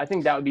Bubble. I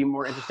think that would be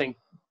more interesting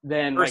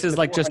than Versus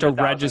like just a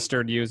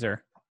registered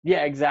user.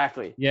 Yeah,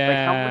 exactly. Yeah. Like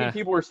how many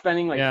people are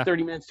spending like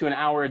 30 minutes to an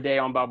hour a day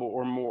on Bubble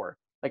or more?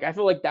 Like I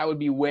feel like that would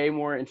be way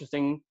more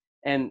interesting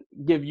and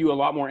give you a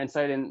lot more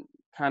insight in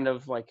kind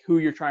of like who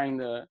you're trying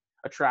to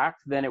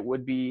attract than it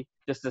would be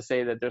just to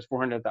say that there's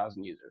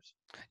 400,000 users.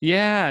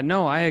 Yeah,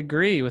 no, I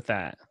agree with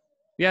that.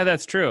 Yeah,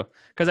 that's true.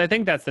 Because I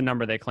think that's the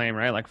number they claim,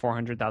 right? Like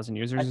 400,000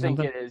 users or something.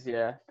 I think it is,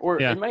 yeah. Or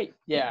it might,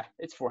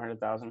 it's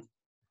 400,000.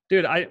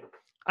 Dude, I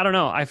don't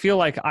know. I feel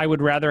like I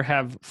would rather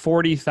have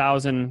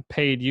 40,000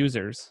 paid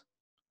users,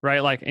 right?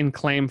 Like and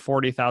claim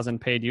 40,000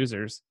 paid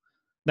users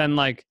than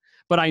like,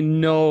 but I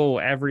know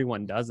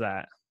everyone does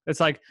that. It's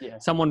like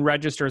someone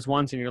registers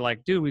once and you're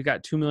like, dude, we've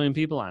got 2 million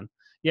people on.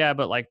 Yeah,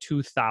 but like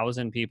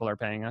 2,000 people are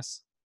paying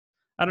us.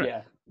 I don't.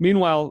 Yeah.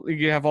 Meanwhile,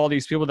 you have all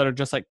these people that are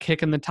just like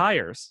kicking the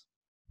tires,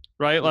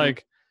 right? Mm-hmm.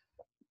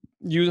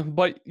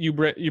 Like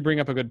you bring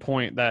up a good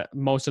point that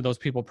most of those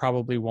people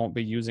probably won't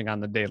be using on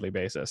the daily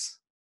basis.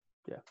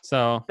 Yeah.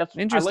 So that's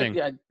interesting.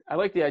 I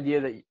like the idea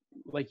that,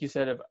 like you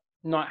said, of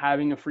not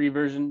having a free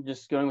version,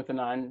 just going with the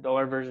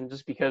 $9 version,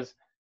 just because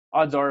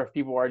odds are if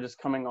people are just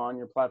coming on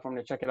your platform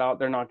to check it out,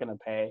 they're not going to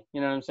pay.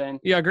 You know what I'm saying?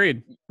 Yeah,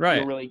 agreed. Right.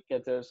 You'll really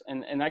get those.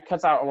 And that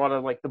cuts out a lot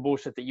of like the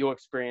bullshit that you'll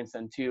experience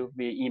then too,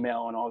 via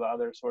email and all the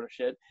other sort of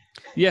shit.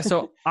 Yeah.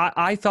 So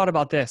I thought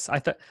about this. I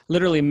thought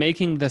literally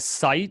making the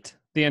site,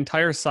 the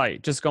entire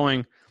site, just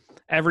going,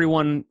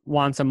 everyone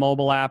wants a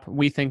mobile app.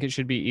 We think it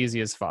should be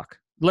easy as fuck.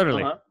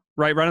 Literally. Uh-huh.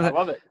 Right. I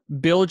love it.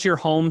 Build your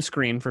home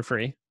screen for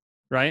free.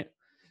 Right.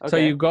 Okay. So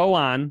you go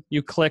on,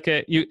 you click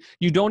it. You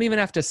don't even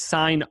have to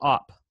sign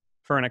up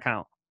for an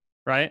account.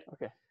 Right.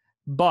 Okay.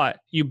 But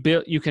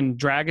you can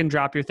drag and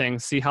drop your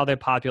things, see how they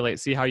populate,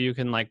 see how you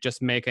can like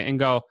just make it and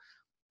go,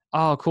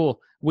 oh, cool.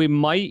 We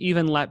might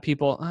even let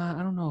people,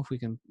 I don't know if we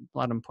can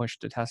let them push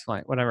to test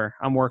flight, whatever.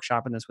 I'm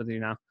workshopping this with you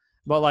now.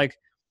 But like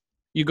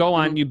you go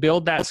on, you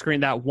build that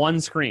screen, that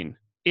one screen.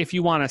 If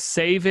you want to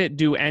save it,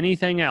 do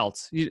anything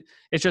else,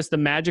 it's just the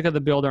magic of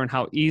the builder and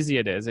how easy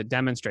it is. It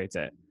demonstrates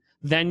it.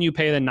 Then you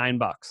pay the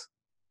 $9.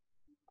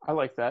 I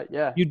like that.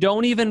 Yeah. You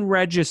don't even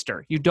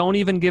register. You don't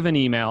even give an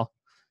email.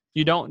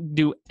 You don't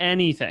do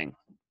anything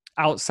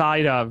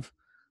outside of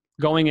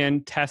going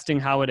in, testing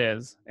how it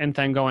is, and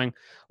then going,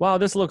 wow,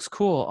 this looks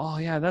cool. Oh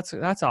yeah, that's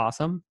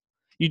awesome.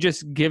 You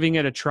just giving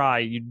it a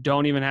try. We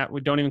don't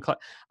even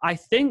collect. I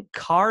think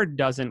Card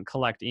doesn't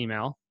collect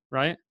email,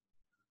 right?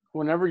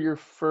 Whenever you're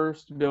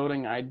first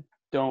building, I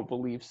don't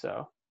believe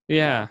so.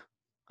 Yeah.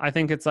 I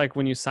think it's like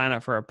when you sign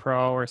up for a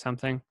pro or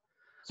something.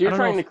 So you're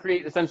trying to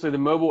create essentially the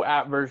mobile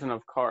app version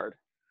of Card.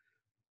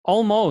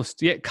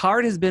 Almost. Yeah.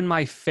 Card has been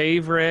my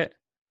favorite.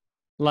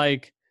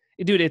 Like,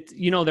 dude, it's,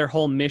 their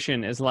whole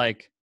mission is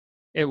like,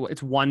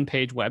 it's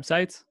 1-page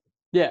websites.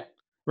 Yeah.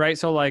 Right.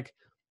 So like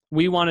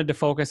we wanted to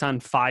focus on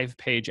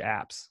 5-page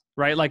apps,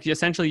 right? Like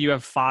essentially you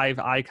have 5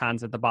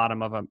 icons at the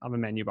bottom of a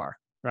menu bar,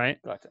 right?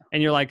 Gotcha.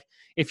 And you're like,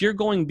 if you're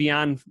going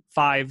beyond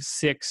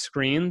 5-6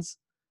 screens,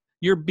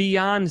 you're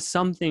beyond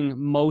something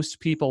most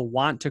people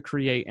want to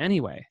create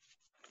anyway.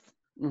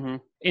 Mm-hmm.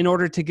 In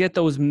order to get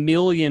those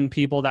million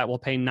people that will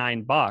pay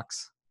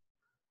 $9,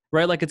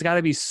 right? Like it's got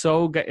to be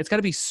so good. It's got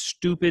to be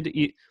stupid.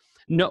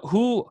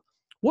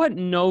 What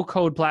no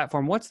code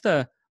platform? What's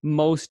the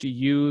most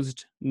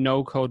used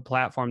no code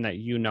platform that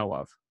you know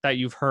of, that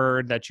you've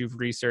heard, that you've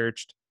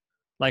researched?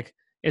 Like,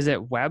 is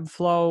it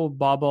Webflow,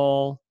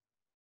 Bubble?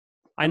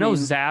 I know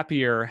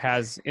Zapier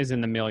is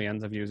in the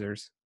millions of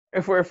users.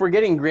 If we're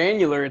getting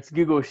granular, it's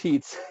Google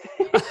Sheets.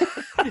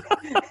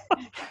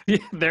 Yeah,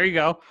 there you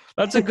go.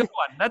 That's a good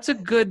one. That's a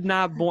good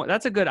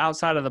that's a good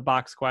outside of the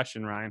box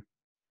question, Ryan,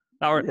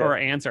 or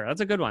answer.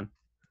 That's a good one.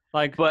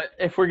 Like, but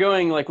if we're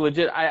going like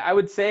legit, I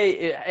would say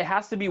it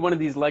has to be one of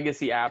these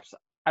legacy apps.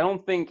 I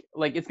don't think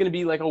like it's going to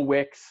be like a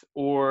Wix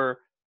or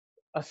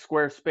a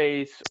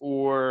Squarespace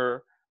or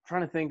I'm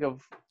trying to think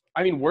of,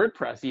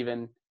 WordPress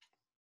even.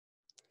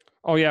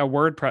 Oh yeah,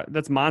 WordPress.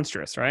 That's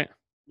monstrous, right?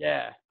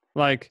 Yeah.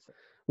 Like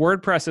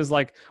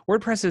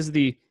WordPress is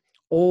the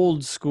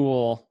old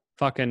school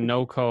fucking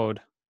no code,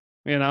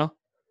 Yeah.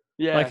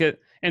 Like it,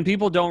 and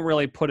people don't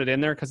really put it in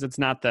there because it's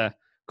not the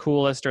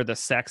coolest or the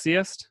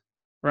sexiest,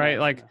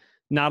 right?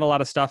 Not a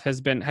lot of stuff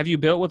has been. Have you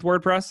built with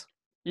WordPress?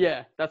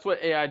 Yeah, that's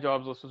what AI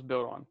Jobs List was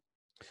built on.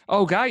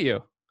 Oh, got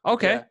you.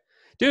 Okay, Yeah.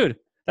 dude,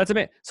 that's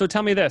amazing. So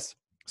tell me this.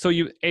 So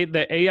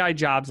the AI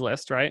jobs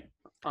list, right?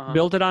 Uh-huh.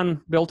 Built it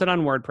on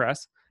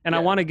WordPress, and I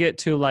Yeah. want to get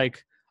to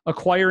like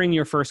acquiring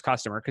your first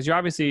customer because you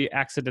obviously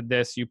exited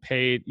this. You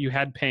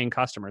had paying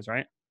customers,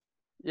 right?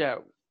 Yeah.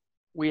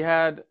 We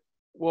had,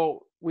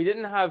 well, we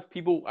didn't have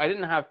people, I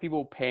didn't have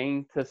people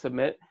paying to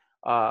submit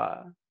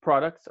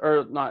products,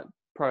 or not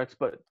products,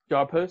 but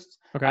job posts.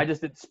 Okay. I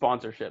just did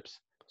sponsorships.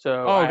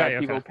 So Oh, I got had you.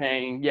 people Okay.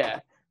 paying, yeah.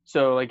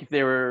 So like if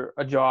they were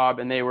a job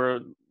and they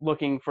were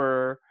looking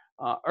for,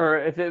 or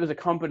if it was a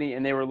company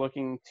and they were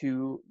looking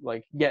to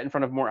like get in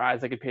front of more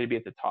eyes, they could pay to be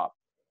at the top.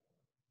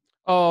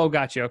 Oh,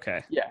 got you.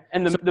 Okay. Yeah,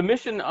 and So the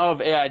mission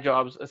of AI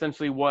Jobs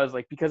essentially was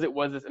like, because it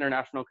was this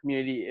international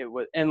community, it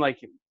was, and like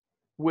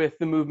with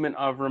the movement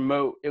of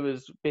remote, it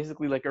was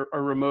basically like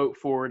a remote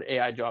forward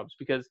AI jobs,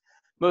 because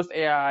most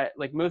AI,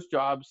 like most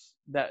jobs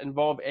that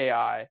involve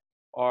AI,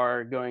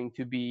 are going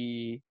to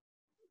be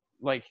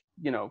like,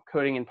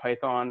 coding in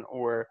Python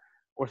or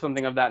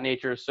something of that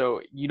nature.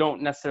 So you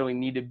don't necessarily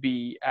need to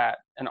be at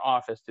an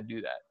office to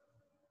do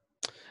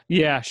that.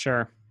 yeah,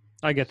 sure,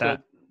 I get So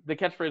that. the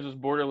catchphrase was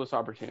borderless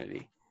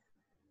opportunity.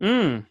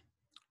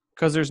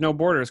 Because there's no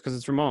borders because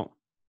it's remote.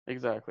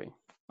 Exactly.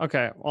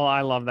 Okay. Well,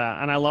 I love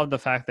that, and I love the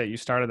fact that you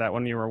started that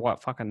when you were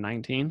what, fucking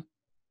 19,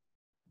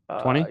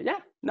 20? Yeah.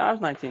 No, I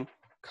was 19.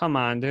 Come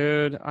on,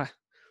 dude.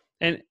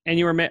 And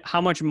you were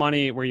how much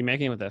money were you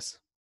making with this?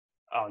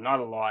 Oh, not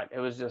a lot. It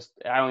was just,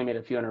 I only made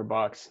a few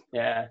 $100.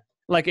 Yeah.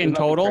 Like It was in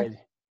nothing total? crazy.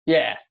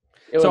 Yeah.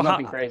 It was So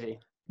nothing how? crazy.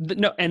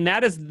 No, and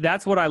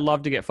that's what I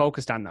love to get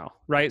focused on, though,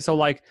 right? So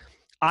like,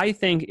 I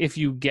think if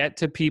you get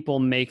to people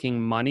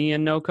making money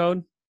in no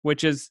code,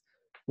 which is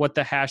what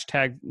the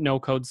hashtag no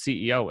code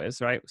CEO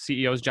is, right?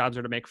 CEO's jobs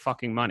are to make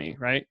fucking money,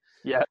 right?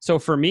 Yeah. So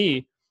for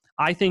me,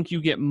 I think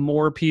you get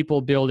more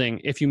people building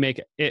if you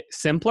make it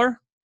simpler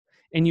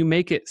and you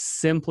make it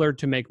simpler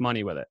to make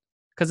money with it.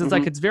 Because it's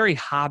like, Hmm. it's very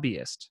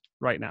hobbyist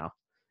right now.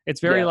 It's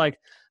very Yeah. like,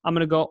 I'm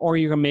going to go, or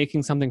you're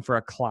making something for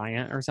a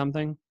client or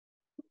something.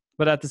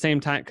 But at the same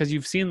time, because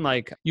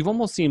you've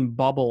almost seen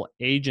bubble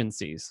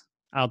agencies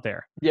out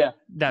there Yeah.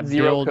 that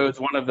Zero build. Code's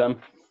one of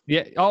them.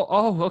 Yeah.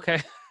 Oh,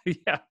 okay.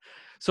 Yeah.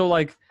 So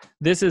like,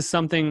 this is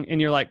something, and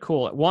you're like,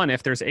 cool. One,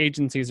 if there's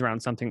agencies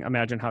around something,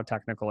 imagine how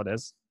technical it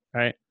is,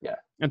 right? Yeah.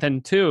 And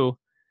then two,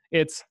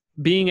 it's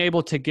being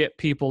able to get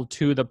people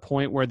to the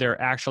point where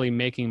they're actually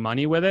making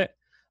money with it.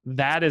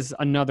 That is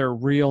another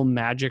real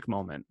magic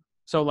moment.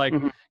 So like,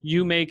 Hmm.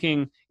 you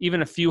making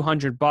even a few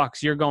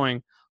 $100, you're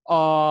going,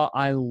 oh,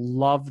 I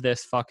love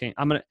this fucking,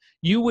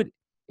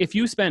 if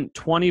you spent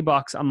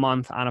 $20 a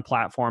month on a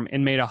platform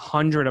and made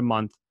 $100 a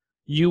month,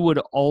 you would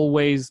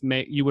always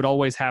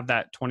have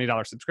that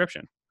 $20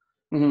 subscription,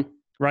 Hmm.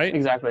 right?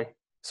 Exactly.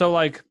 So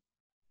like,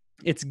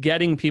 it's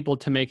getting people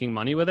to making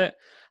money with it.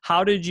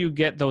 How did you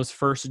get those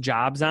first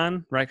jobs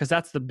on, right? Because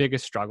that's the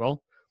biggest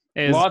struggle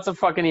is, Lots of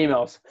fucking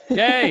emails.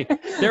 yay,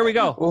 there we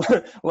go.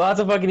 Lots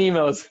of fucking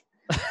emails.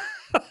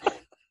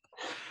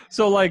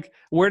 So like,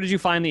 where did you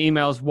find the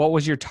emails? What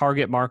was your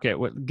target market?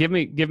 Give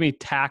me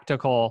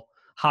tactical.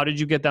 How did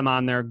you get them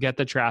on there, get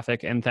the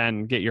traffic, and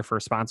then get your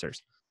first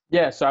sponsors?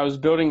 Yeah, so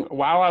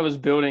while I was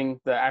building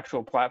the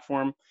actual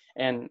platform,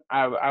 and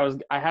I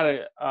had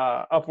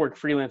a Upwork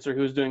freelancer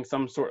who was doing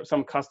some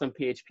custom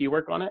PHP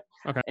work on it.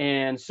 Okay.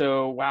 And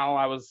so while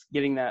I was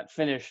getting that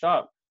finished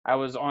up, I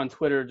was on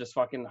Twitter just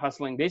fucking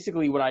hustling,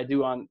 basically what I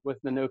do with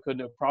the No Code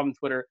No Problem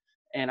Twitter,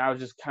 and I was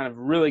just kind of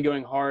really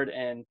going hard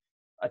and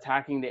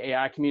attacking the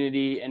AI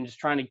community and just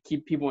trying to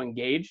keep people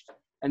engaged.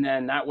 And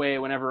then that way,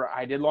 whenever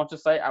I did launch a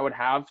site, I would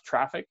have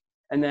traffic.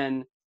 And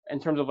then in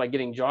terms of like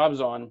getting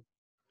jobs on,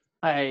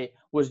 I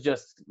was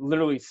just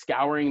literally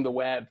scouring the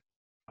web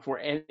for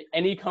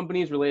any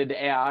companies related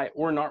to AI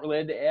or not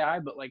related to AI.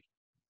 But like,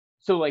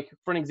 so like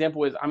for an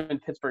example is, I'm in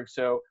Pittsburgh.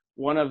 So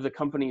one of the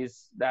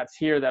companies that's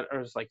here that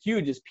is like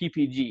huge is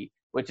PPG,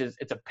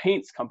 it's a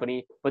paints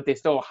company, but they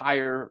still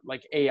hire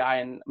like AI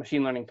and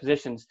machine learning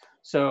positions.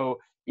 So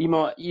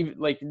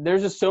like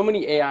there's just so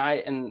many AI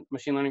and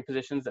machine learning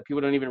positions that people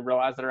don't even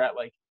realize that are at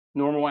like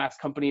normal ass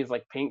companies,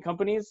 like paint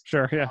companies.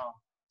 Sure. Yeah.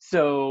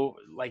 So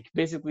like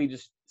basically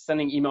just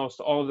sending emails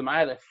to all of them. I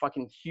had a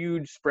fucking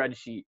huge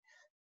spreadsheet.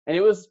 And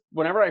it was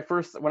whenever I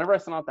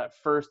sent out that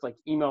first like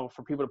email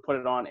for people to put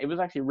it on, it was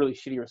actually a really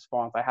shitty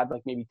response. I had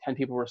like maybe 10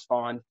 people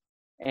respond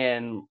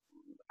and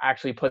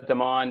actually put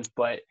them on.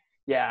 But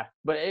yeah,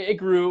 but it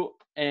grew.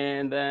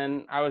 And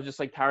then I was just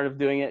like tired of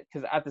doing it,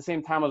 because at the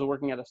same time I was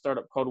working at a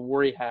startup called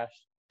Worry Hash.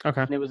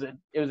 Okay. And it was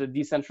a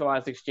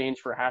decentralized exchange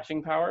for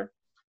hashing power.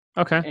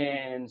 Okay.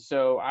 And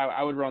so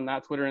I would run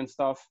that Twitter and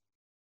stuff.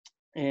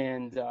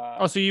 And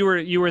So you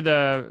were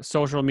the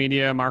social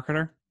media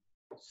marketer?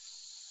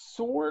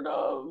 sort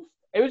of.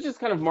 It was just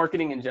kind of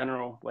marketing in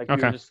general. Like we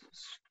were Okay. just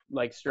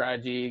like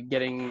strategy,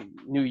 getting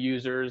new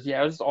users.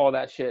 Yeah, it was just all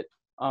that shit.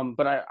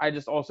 But I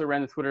just also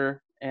ran the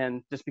Twitter,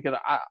 and just because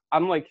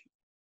I'm like,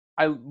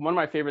 one of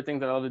my favorite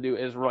things that I love to do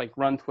is like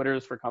run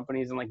Twitters for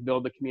companies and like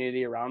build the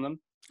community around them.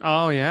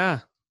 Oh yeah.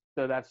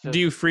 So that's just. Do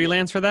you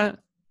freelance for that?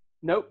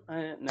 Nope.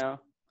 No.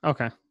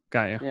 Okay.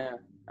 Got you. Yeah.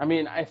 I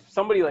mean, if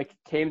somebody like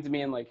came to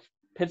me and like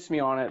pitched me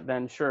on it,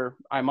 then sure,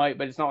 I might.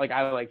 But it's not like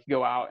I like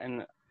go out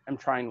and I'm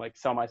trying to like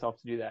sell myself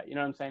to do that. You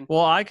know what I'm saying?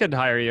 Well, I could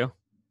hire you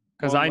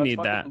because Well, I let's need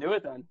that. fucking do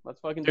it then. Let's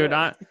fucking Dude, do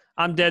it.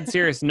 I'm dead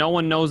serious. No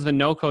one knows the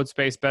no code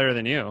space better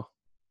than you.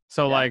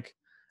 So Yeah. like,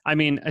 I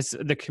mean, it's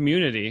the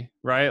community,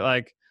 right?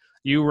 Like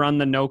you run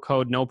the no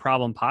code, no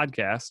problem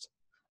podcast.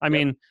 I Yep.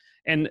 mean,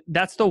 and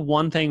that's the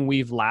one thing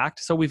we've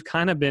lacked. So we've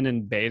kind of been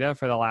in beta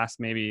for the last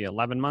maybe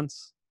 11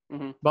 months,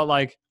 Mhm. but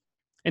like,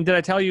 and did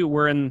I tell you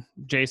we're in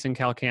Jason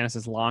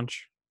Calacanis's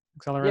launch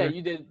accelerator?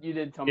 Yeah, you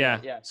did tell me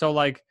that. Yeah. So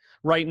like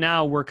right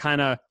now we're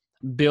kind of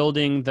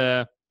building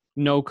the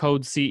no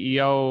code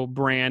CEO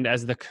brand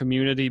as the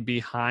community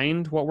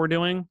behind what we're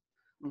doing.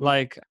 Mhm.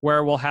 Like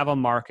where we'll have a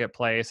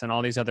marketplace and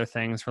all these other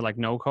things for like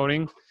no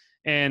coding.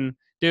 And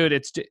dude,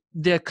 it's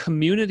the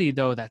community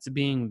though that's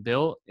being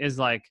built is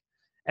like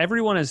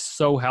everyone is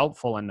so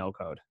helpful in no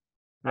code,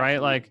 right?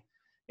 Absolutely. Like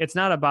it's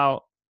not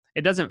about,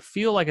 it doesn't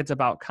feel like it's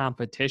about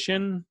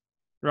competition,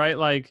 right?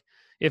 Like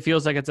it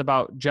feels like it's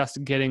about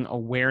just getting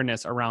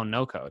awareness around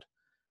no code.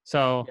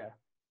 So Yeah.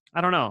 I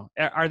don't know.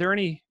 Are there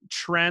any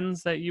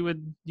trends that you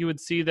would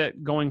see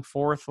that going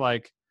forth?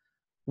 Like,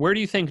 where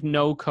do you think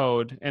no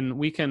code? And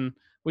we can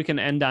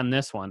end on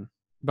this one,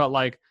 but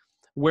like,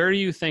 where do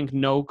you think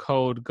no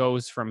code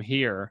goes from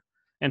here,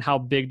 and how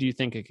big do you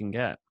think it can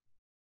get?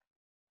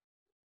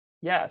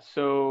 Yeah.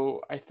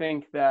 So I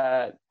think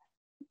that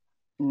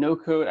no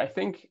code. I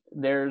think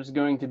there's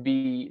going to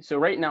be. So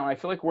right now, I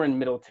feel like we're in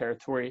middle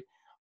territory.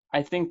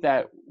 I think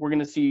that we're going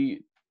to see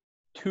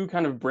two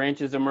kind of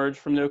branches emerge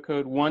from no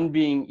code. One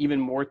being even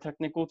more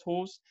technical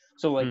tools.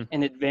 So like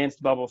an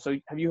advanced bubble. So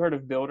have you heard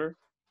of Builder?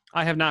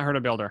 I have not heard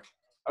of Builder.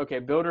 Okay,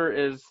 Builder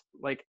is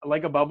like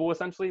a bubble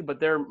essentially, but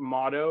their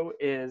motto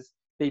is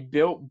they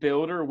built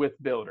Builder with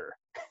Builder.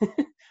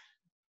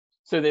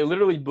 So they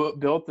literally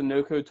built the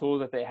no code tool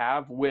that they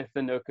have with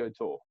the no code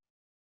tool.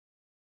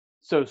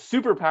 So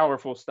super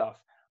powerful stuff.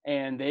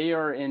 And they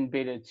are in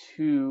beta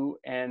 2,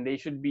 and they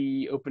should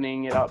be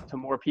opening it up to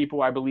more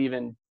people, I believe,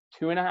 in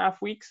 2.5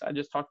 weeks. I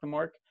just talked to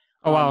Mark.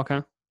 Oh, wow.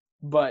 Okay.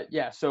 But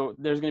yeah, so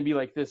there's going to be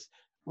like this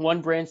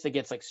one branch that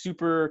gets like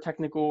super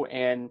technical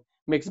and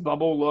makes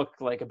Bubble look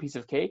like a piece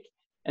of cake.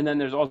 And then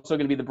there's also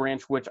going to be the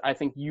branch which I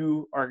think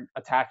you are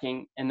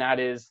attacking, and that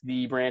is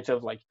the branch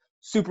of like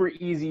super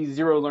easy,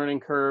 zero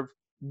learning curve,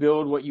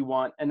 build what you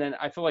want. And then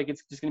I feel like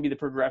it's just going to be the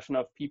progression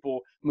of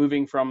people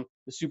moving from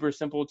the super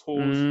simple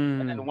tools,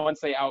 and then once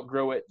they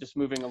outgrow it, just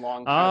moving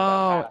along kind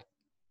of that path.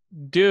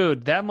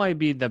 Dude, that might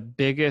be the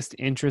biggest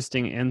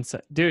interesting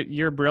insight. Dude,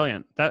 you're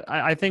brilliant. That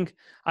I think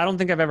I don't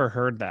think I've ever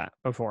heard that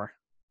before.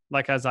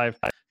 Like as I've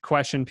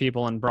questioned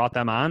people and brought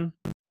them on,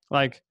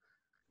 like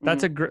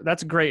that's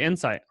that's a great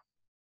insight.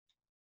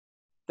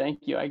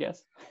 Thank you, I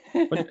guess.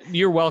 But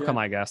you're welcome,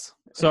 I guess.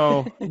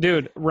 So,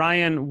 dude,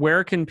 Ryan,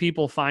 where can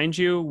people find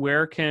you?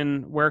 Where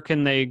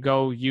can they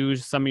go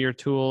use some of your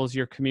tools,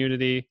 your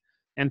community?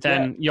 And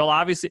then you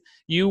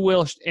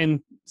will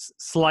in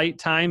slight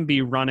time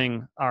be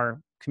running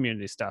our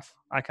community stuff.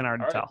 I can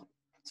already tell.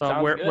 So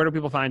Sounds where good. do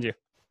people find you?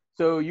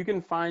 So you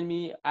can find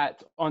me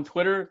on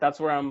Twitter. That's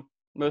where I'm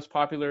most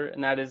popular,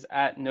 and that is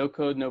at no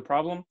code no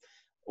problem.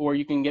 Or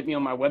you can get me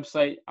on my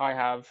website. I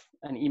have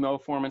an email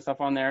form and stuff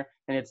on there,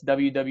 and it's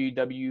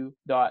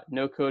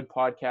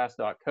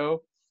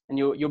www.nocodepodcast.co. And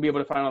you'll be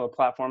able to find all the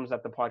platforms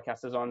that the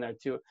podcast is on there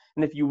too.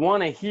 And if you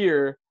want to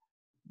hear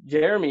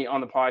Jeremy on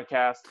the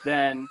podcast,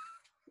 then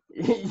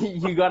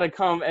you got to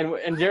come.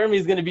 And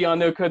Jeremy's going to be on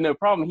No Code No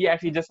Problem. He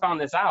actually just found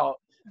this out,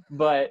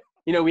 but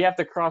we have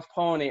to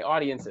cross-pollinate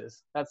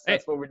audiences. That's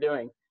what we're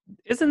doing.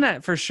 Isn't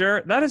that for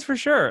sure? That is for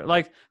sure.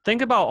 Like,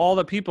 think about all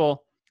the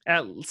people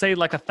at, say,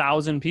 like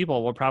 1,000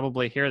 people will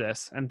probably hear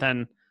this. And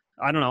then,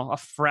 I don't know, a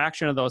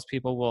fraction of those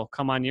people will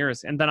come on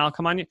yours. And then I'll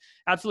come on you.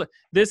 Absolutely.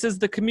 This is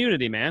the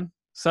community, man.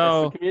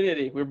 So it's the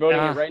community. We're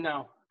building it right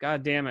now.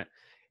 God damn it.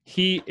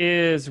 He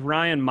is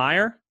Ryan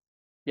Meyer.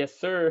 Yes,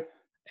 sir.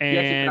 And you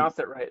actually pronounced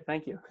it right.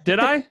 Thank you. Did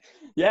I?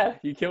 Yeah,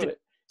 you killed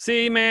it.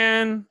 See,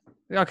 man.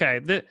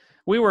 Okay.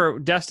 We were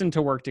destined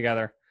to work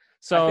together.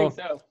 So I think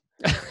so.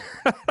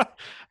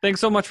 Thanks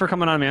so much for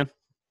coming on, man.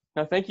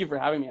 No, thank you for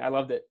having me. I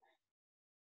loved it.